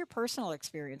and what's your personal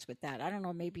experience with that? I don't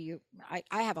know, maybe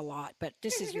I have a lot, but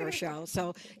this is your show,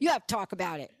 so you have to talk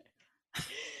about it.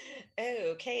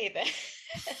 Okay, then.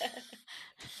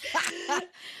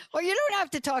 Well, you don't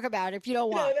have to talk about it if you don't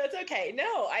want. No, that's okay.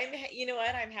 No, you know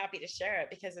what? I'm happy to share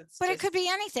it because it could be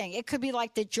anything. It could be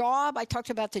like the job. I talked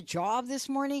about the job this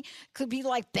morning. It could be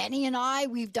like Benny and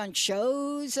we've done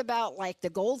shows about like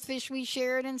the goldfish we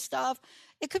shared and stuff.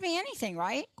 It could be anything,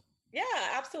 right? Yeah,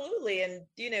 absolutely. And,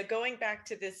 going back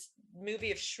to this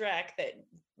movie of Shrek that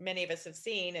many of us have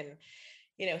seen, and,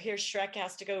 here Shrek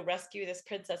has to go rescue this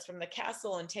princess from the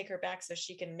castle and take her back so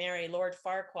she can marry Lord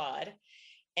Farquaad.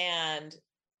 And,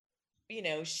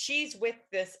 she's with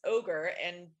this ogre,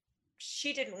 and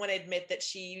she didn't want to admit that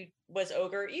she was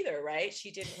ogre either, right?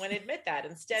 She didn't want to admit that.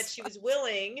 Instead, she was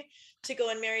willing to go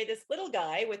and marry this little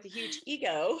guy with a huge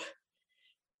ego,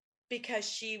 because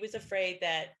she was afraid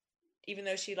that, even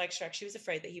though she liked Shrek, she was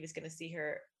afraid that he was going to see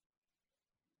her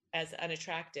as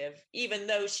unattractive, even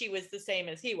though she was the same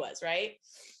as he was, right?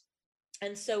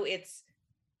 And so it's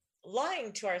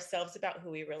lying to ourselves about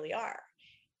who we really are.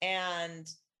 And,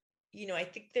 I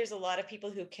think there's a lot of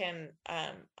people who can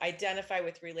identify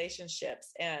with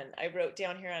relationships. And I wrote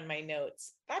down here on my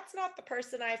notes, that's not the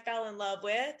person I fell in love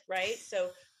with, right?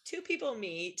 So two people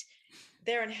meet.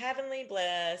 They're in heavenly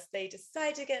bliss. They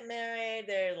decide to get married.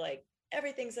 They're like,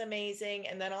 everything's amazing.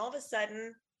 And then all of a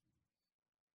sudden,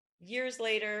 years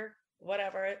later,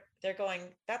 whatever, they're going,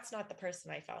 that's not the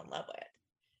person I fell in love with.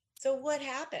 So what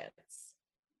happens?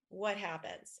 What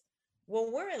happens?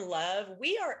 When we're in love,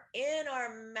 we are in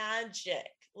our magic.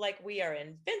 Like, we are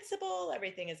invincible.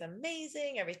 Everything is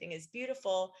amazing. Everything is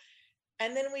beautiful.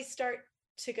 And then we start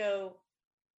to go,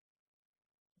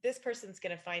 this person's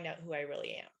going to find out who I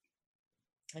really am.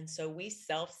 And so we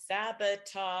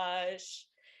self-sabotage,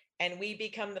 and we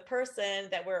become the person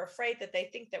that we're afraid that they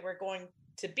think that we're going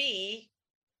to be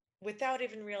without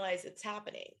even realize it's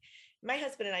happening. My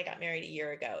husband and I got married a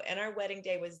year ago, and our wedding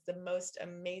day was the most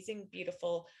amazing,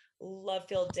 beautiful,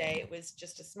 love-filled day. It was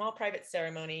just a small private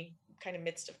ceremony, kind of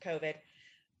midst of COVID,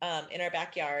 in our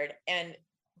backyard. And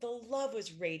the love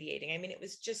was radiating. I mean, it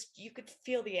was just, you could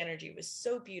feel the energy. It was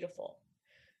so beautiful.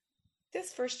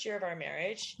 This first year of our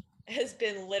marriage has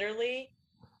been literally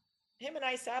him and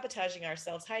I sabotaging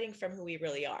ourselves, hiding from who we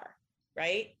really are.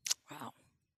 Right? Wow.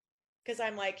 Because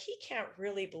I'm like, he can't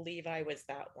really believe I was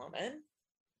that woman.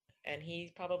 And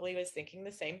he probably was thinking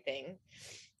the same thing.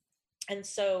 And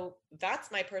so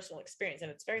that's my personal experience.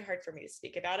 And it's very hard for me to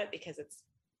speak about it because it's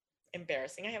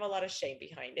embarrassing. I have a lot of shame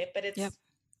behind it, but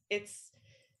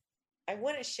I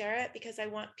want to share it because I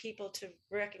want people to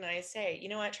recognize, hey, you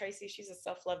know what, Tracy, she's a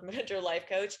self-love mentor life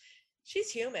coach. She's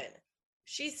human.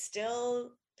 She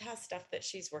still has stuff that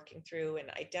she's working through and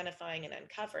identifying and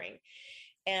uncovering.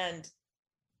 And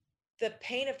the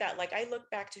pain of that, like I look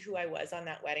back to who I was on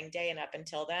that wedding day and up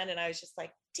until then, and I was just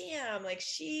like, damn, like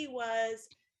she was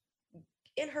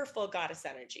in her full goddess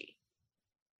energy.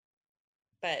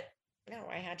 But no,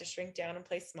 I had to shrink down and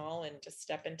play small and just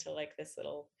step into like this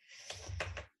little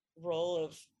role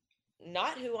of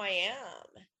not who I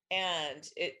am. And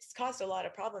it's caused a lot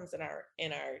of problems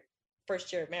in our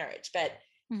first year of marriage. But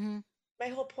my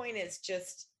whole point is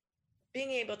just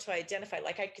being able to identify,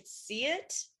 like I could see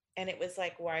it and it was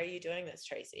like, why are you doing this,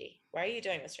 Tracy? Why are you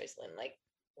doing this, Tracy Lynn? Like,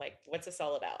 what's this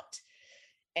all about?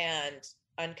 And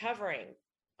uncovering,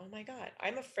 oh my God,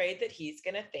 I'm afraid that he's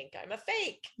going to think I'm a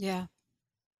fake. Yeah.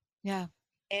 Yeah.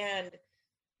 And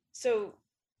so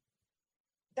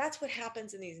that's what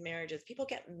happens in these marriages. People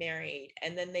get married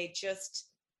and then they just,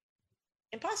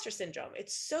 imposter syndrome.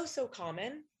 It's so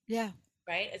common. Yeah.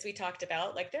 Right. As we talked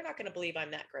about, like, they're not going to believe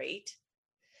I'm that great.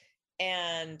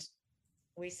 And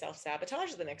we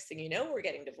self-sabotage. The next thing you know, we're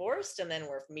getting divorced and then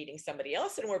we're meeting somebody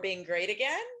else and we're being great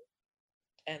again.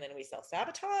 And then we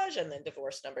self-sabotage and then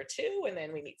divorce number 2. And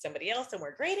then we meet somebody else and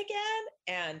we're great again.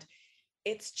 And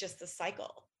it's just the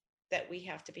cycle that we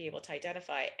have to be able to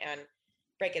identify and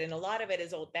break it. And a lot of it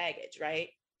is old baggage, right?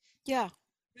 Yeah.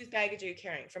 Whose baggage are you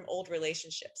carrying from old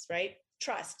relationships, right?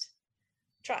 Trust.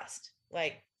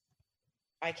 Like,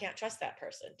 I can't trust that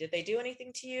person. Did they do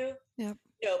anything to you? Yep.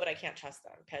 No, but I can't trust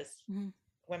them because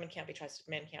women can't be trusted.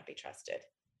 Men can't be trusted.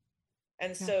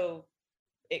 And so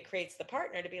it creates the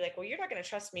partner to be like, well, you're not going to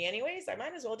trust me anyways. I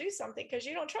might as well do something because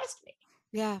you don't trust me.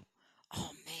 Yeah.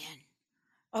 Oh, man.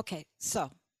 Okay. So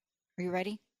are you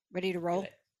ready? Ready to roll?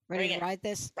 Ready to ride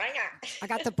this? Bring it. I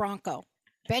got the Bronco.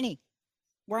 Benny,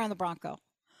 we're on the Bronco.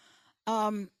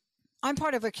 I'm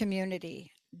part of a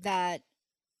community that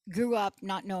grew up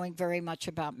not knowing very much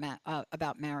about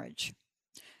marriage.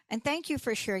 And thank you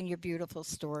for sharing your beautiful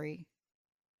story.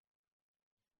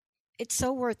 It's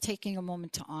so worth taking a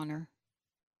moment to honor.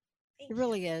 It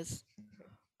really is.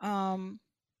 As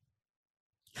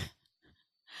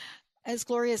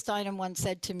Gloria Steinem once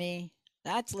said to me,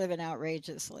 that's living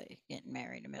outrageously, getting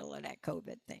married in the middle of that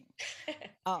COVID thing.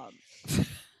 But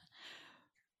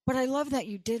I love that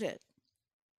you did it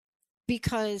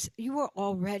because you were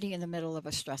already in the middle of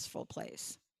a stressful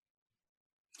place.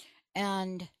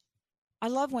 And I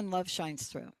love when love shines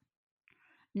through.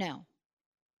 Now,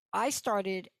 I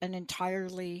started an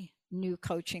entirely new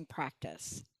coaching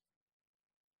practice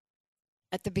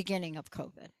at the beginning of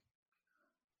COVID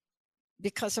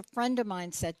because a friend of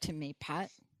mine said to me, Pat,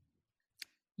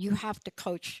 you have to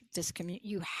coach this community.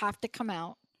 You have to come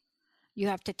out. You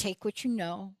have to take what you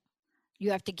know.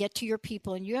 You have to get to your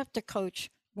people and you have to coach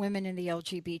women in the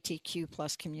LGBTQ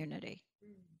plus community.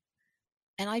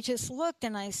 And I just looked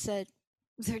and I said,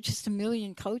 there are just a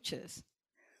million coaches.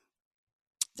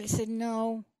 They said,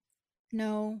 no,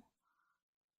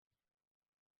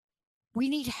 we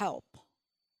need help.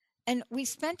 And we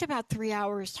spent about 3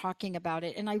 hours talking about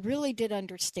it. And I really did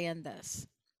understand this.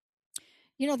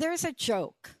 You know, there's a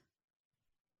joke,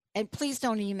 and please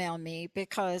don't email me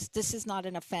because this is not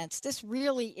an offense. This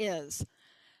really is.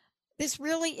 It's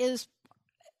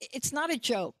not a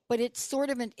joke, but it's sort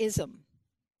of an ism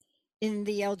in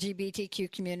the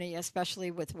LGBTQ community, especially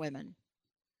with women.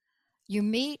 You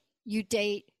meet, you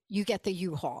date, you get the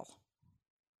U-Haul,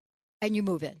 and you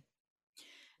move in.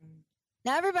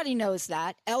 Now, everybody knows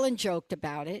that. Ellen joked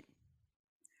about it.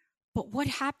 But what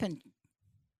happened?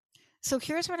 So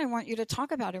here's what I want you to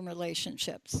talk about in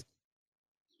relationships.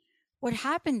 What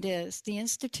happened is the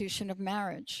institution of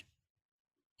marriage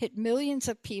hit millions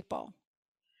of people.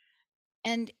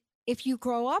 And if you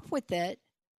grow up with it,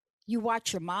 you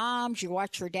watch your moms, you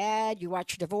watch your dad, you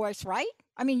watch your divorce, right?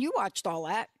 I mean, you watched all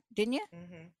that, didn't you?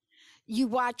 Mm-hmm. You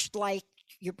watched like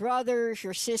your brothers,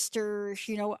 your sisters,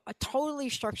 you know, a totally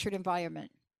structured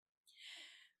environment.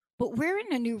 But we're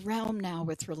in a new realm now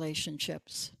with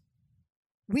relationships.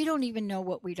 We don't even know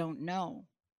what we don't know.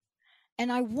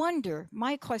 And I wonder,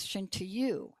 my question to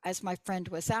you, as my friend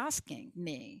was asking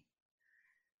me,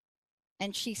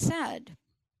 And she said,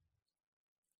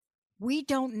 we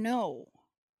don't know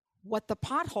what the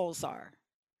potholes are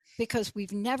because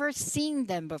we've never seen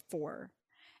them before.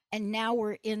 And now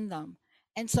we're in them.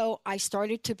 And so I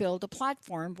started to build a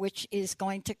platform, which is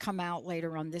going to come out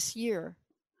later on this year.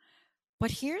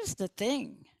 But here's the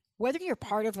thing. Whether you're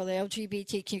part of the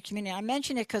LGBTQ community, I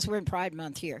mention it because we're in Pride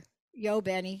Month here. Yo,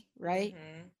 Benny, right?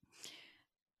 Mm-hmm.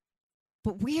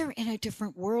 But we are in a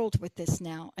different world with this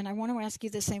now. And I want to ask you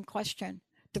the same question.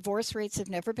 Divorce rates have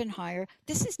never been higher.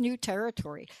 This is new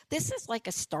territory. This is like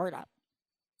a startup.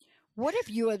 What have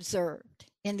you observed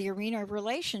in the arena of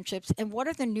relationships, and what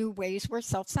are the new ways we're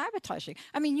self-sabotaging?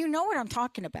 I mean, you know what I'm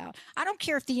talking about. I don't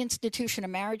care if the institution of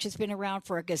marriage has been around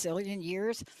for a gazillion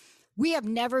years. We have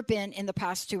never been in the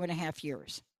past 2.5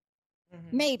 years.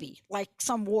 Mm-hmm. Maybe like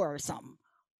some war or something.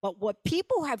 But what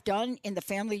people have done in the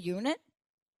family unit,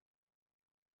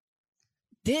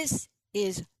 this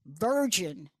is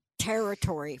virgin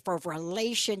territory for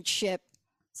relationship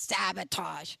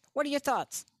sabotage. What are your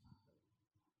thoughts?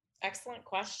 Excellent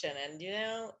question. And,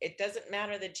 it doesn't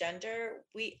matter the gender.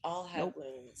 We all have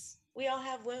wounds. We all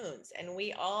have wounds. And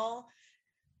we all,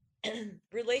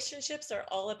 relationships are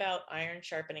all about iron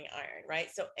sharpening iron,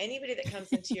 right? So anybody that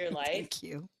comes into your life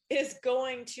is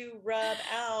going to rub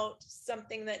out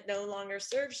something that no longer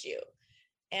serves you.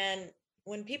 And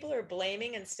when people are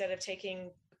blaming instead of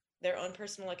taking their own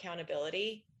personal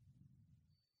accountability,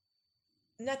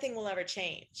 nothing will ever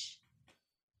change.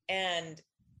 And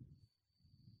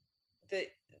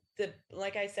the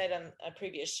like I said on a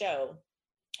previous show,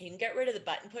 you can get rid of the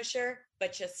button pusher,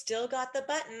 but you still got the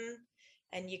button,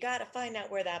 and you got to find out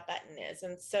where that button is.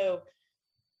 And so,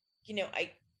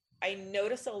 I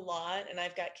notice a lot, and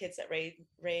I've got kids that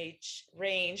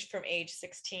range from age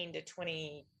 16 to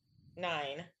 29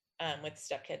 with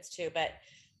stepkids too. But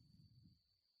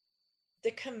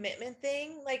the commitment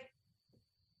thing, like,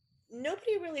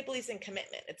 nobody really believes in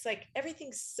commitment. It's like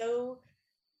everything's so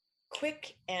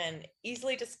quick and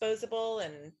easily disposable,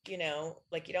 and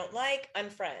like, you don't like,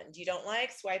 unfriend, you don't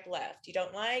like, swipe left, you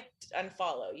don't like,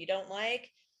 unfollow, you don't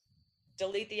like,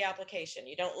 delete the application,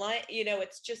 you don't like,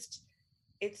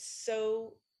 it's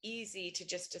so easy to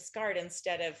just discard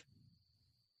instead of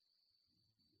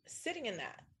sitting in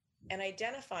that and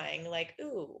identifying, like,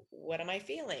 ooh, what am I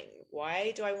feeling?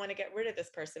 Why do I want to get rid of this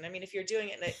person? I mean, if you're doing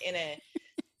it in a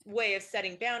way of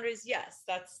setting boundaries, yes,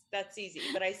 that's easy.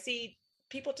 But I see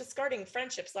people discarding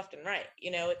friendships left and right.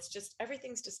 It's just,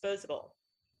 everything's disposable.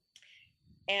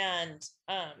 And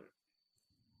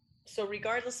so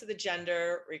regardless of the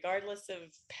gender, regardless of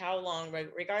how long,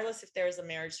 regardless if there's a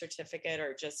marriage certificate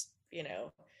or just,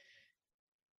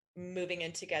 moving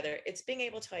in together, it's being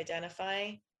able to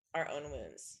identify our own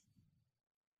wounds.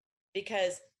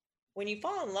 Because when you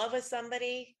fall in love with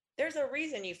somebody, there's a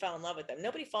reason you fell in love with them.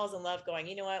 Nobody falls in love going,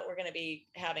 you know what, we're going to be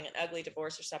having an ugly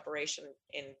divorce or separation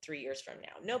in 3 years from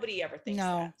now. Nobody ever thinks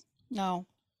that. No.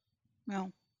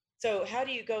 So how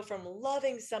do you go from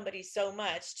loving somebody so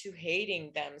much to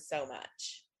hating them so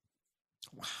much?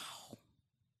 Wow.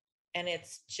 And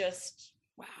it's just,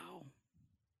 wow.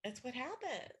 It's what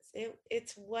happens.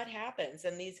 It's what happens.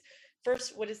 And these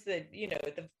first, what is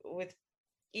with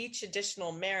each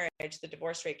additional marriage, the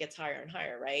divorce rate gets higher and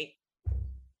higher, right?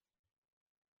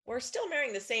 We're still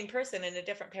marrying the same person in a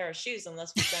different pair of shoes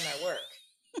unless we've done our work.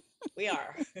 We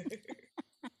are.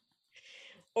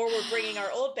 Or we're bringing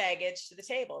our old baggage to the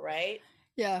table, right?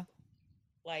 Yeah.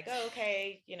 Like, oh,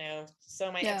 okay,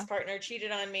 so my ex-partner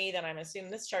cheated on me, then I'm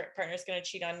assuming this partner is going to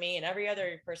cheat on me, and every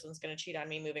other person's going to cheat on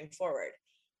me moving forward.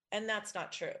 And that's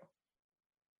not true.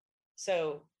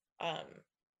 So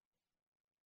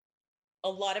a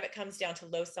lot of it comes down to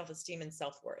low self-esteem and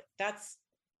self-worth. That's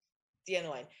the end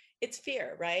line. It's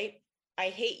fear, right? I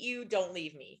hate you, don't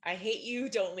leave me. I hate you,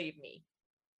 don't leave me.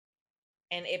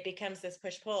 And it becomes this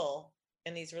push-pull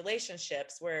in these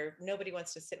relationships where nobody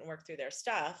wants to sit and work through their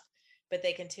stuff, but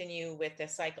they continue with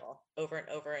this cycle over and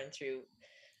over and through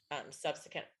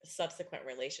subsequent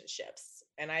relationships.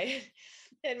 And I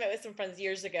had met with some friends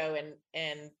years ago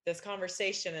and this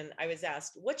conversation, and I was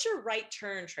asked, what's your right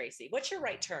turn, Tracy? What's your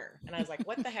right turn? And I was like,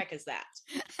 what the heck is that?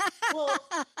 Well,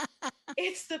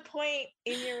 it's the point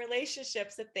in your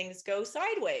relationships that things go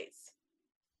sideways.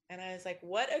 And I was like,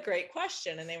 what a great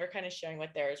question. And they were kind of sharing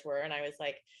what theirs were. And I was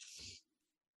like,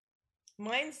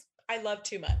 mine's, I love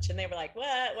too much. And they were like,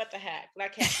 what the heck?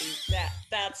 That can't be that.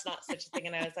 That's not such a thing.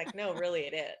 And I was like, no, really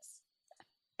it is.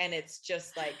 And it's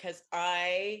just like, cause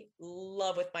I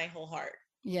love with my whole heart.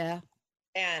 Yeah.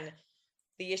 And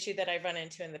the issue that I've run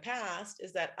into in the past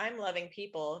is that I'm loving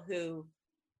people who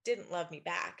didn't love me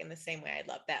back in the same way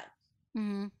I loved them.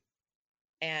 Mm-hmm.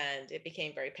 And it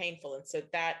became very painful. And so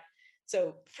that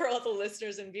So for all the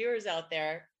listeners and viewers out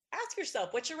there, ask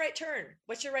yourself, what's your right turn?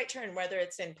 What's your right turn? Whether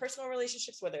it's in personal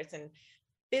relationships, whether it's in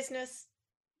business,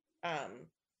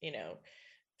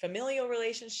 familial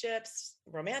relationships,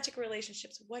 romantic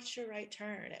relationships, what's your right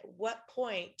turn? At what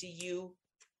point do you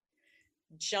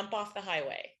jump off the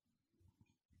highway?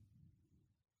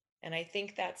 And I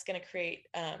think that's going to create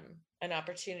an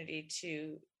opportunity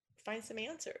to find some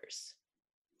answers.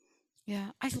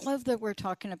 Yeah, I love that we're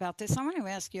talking about this. I want to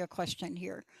ask you a question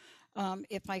here,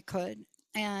 if I could.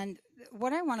 And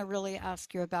what I want to really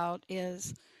ask you about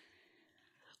is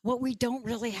what we don't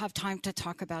really have time to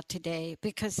talk about today,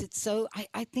 because it's so,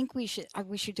 I think we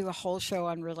should do a whole show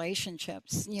on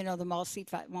relationships, the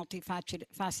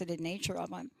multifaceted nature of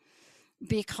them.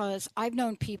 Because I've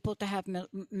known people to have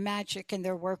magic in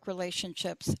their work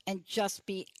relationships and just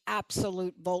be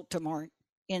absolute Voldemort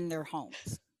in their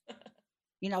homes.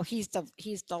 He's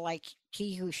the like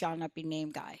he who shall not be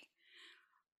named guy.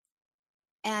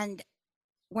 And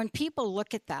when people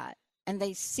look at that and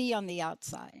they see on the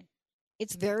outside,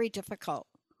 it's very difficult.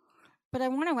 But I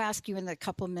want to ask you in the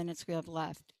couple of minutes we have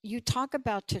left, you talk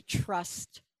about to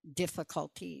trust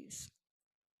difficulties.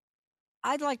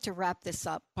 I'd like to wrap this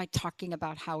up by talking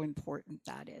about how important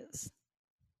that is.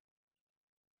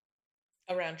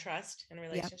 Around trust and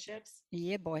relationships? Yep.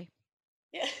 Yeah, boy.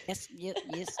 Yeah. Yes,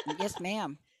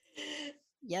 ma'am.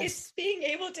 Yes. It's being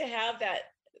able to have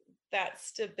that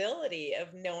stability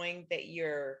of knowing that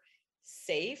you're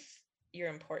safe, you're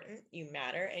important, you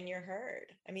matter, and you're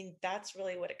heard. I mean, that's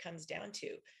really what it comes down to.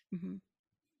 Mm-hmm.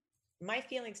 My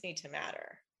feelings need to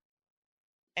matter.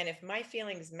 And if my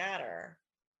feelings matter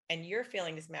and your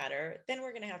feelings matter, then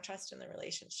we're going to have trust in the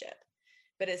relationship.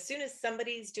 But as soon as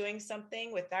somebody's doing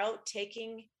something without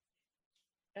taking,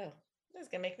 oh, that's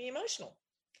going to make me emotional.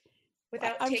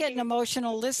 I'm getting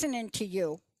emotional listening to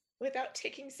you. Without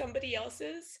taking somebody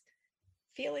else's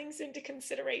feelings into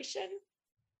consideration,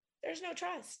 there's no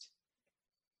trust.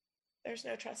 There's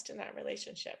no trust in that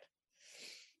relationship.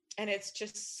 And it's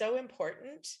just so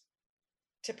important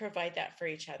to provide that for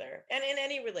each other. And in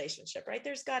any relationship, right?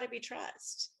 There's got to be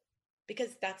trust,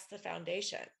 because that's the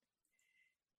foundation.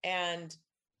 And,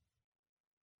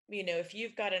 if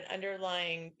you've got an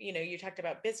underlying, you talked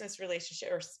about business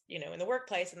relationship or, in the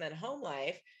workplace and then home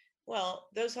life. Well,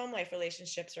 those home life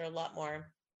relationships are a lot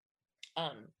more,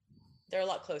 they're a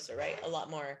lot closer, right? A lot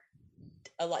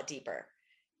deeper.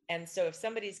 And so if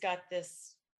somebody's got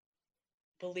this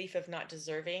belief of not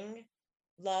deserving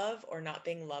love or not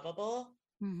being lovable,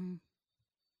 mm-hmm.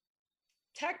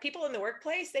 People in the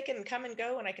workplace, they can come and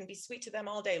go and I can be sweet to them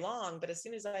all day long. But as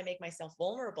soon as I make myself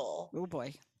vulnerable, oh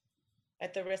boy,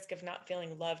 at the risk of not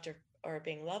feeling loved or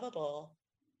being lovable,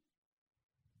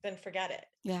 then forget it.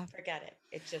 Yeah. Forget it.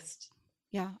 It just.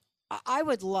 Yeah. I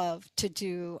would love to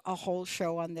do a whole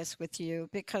show on this with you,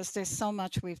 because there's so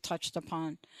much we've touched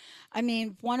upon. I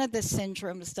mean, one of the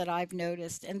syndromes that I've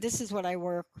noticed, and this is what I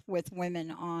work with women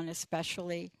on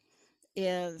especially,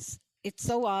 is it's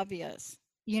so obvious.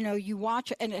 You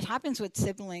watch, and it happens with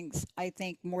siblings, I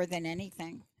think, more than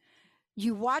anything.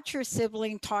 You watch your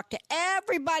sibling talk to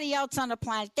everybody else on the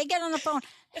planet. They get on the phone.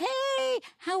 Hey,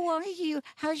 how are you?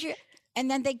 How's your?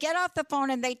 And then they get off the phone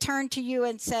and they turn to you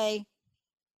and say,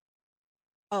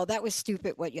 oh, that was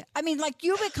stupid. Like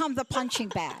you become the punching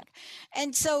bag.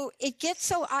 And so it gets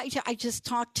so, I just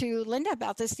talked to Linda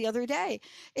about this the other day.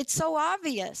 It's so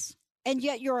obvious. And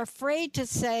yet you're afraid to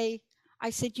say, I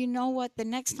said, you know what? The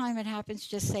next time it happens,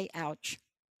 just say, ouch.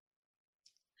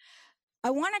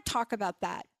 I want to talk about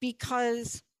that,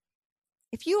 because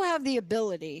if you have the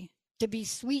ability to be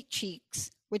sweet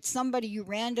cheeks with somebody you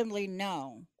randomly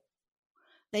know,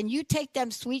 then you take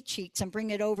them sweet cheeks and bring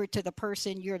it over to the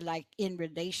person you're like in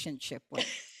relationship with.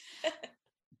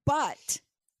 But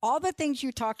all the things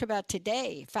you talked about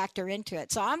today factor into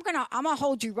it. So I'm gonna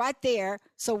hold you right there.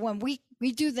 So when we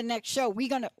do the next show, we're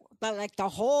gonna like the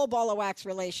whole ball of wax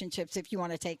relationships, if you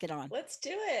want to take it on. Let's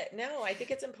do it. No, I think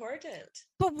it's important.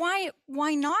 But why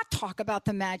not talk about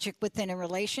the magic within a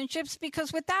relationships?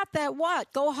 Because without that,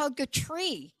 what? Go hug a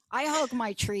tree. I hug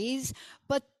my trees,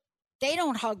 but they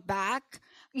don't hug back.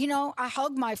 I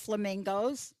hug my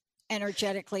flamingos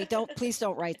energetically. Please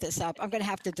don't write this up. I'm going to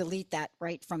have to delete that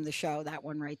right from the show, that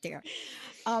one right there.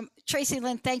 Tracy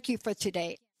Lynn, thank you for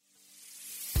today.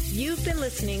 You've been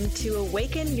listening to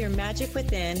Awaken Your Magic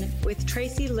Within with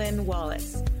Tracy Lynn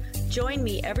Wallace. Join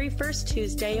me every first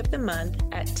Tuesday of the month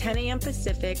at 10 a.m.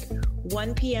 Pacific,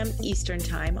 1 p.m. Eastern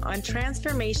Time on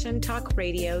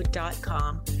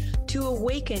TransformationTalkRadio.com to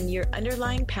awaken your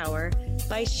underlying power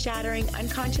by shattering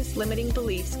unconscious limiting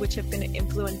beliefs which have been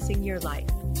influencing your life.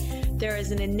 There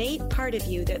is an innate part of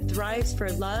you that thrives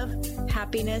for love,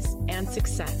 happiness, and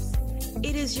success.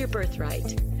 It is your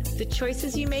birthright. The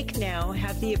choices you make now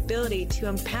have the ability to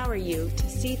empower you to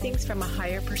see things from a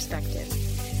higher perspective.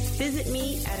 Visit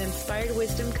me at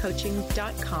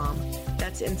inspiredwisdomcoaching.com.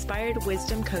 That's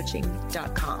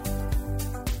inspiredwisdomcoaching.com.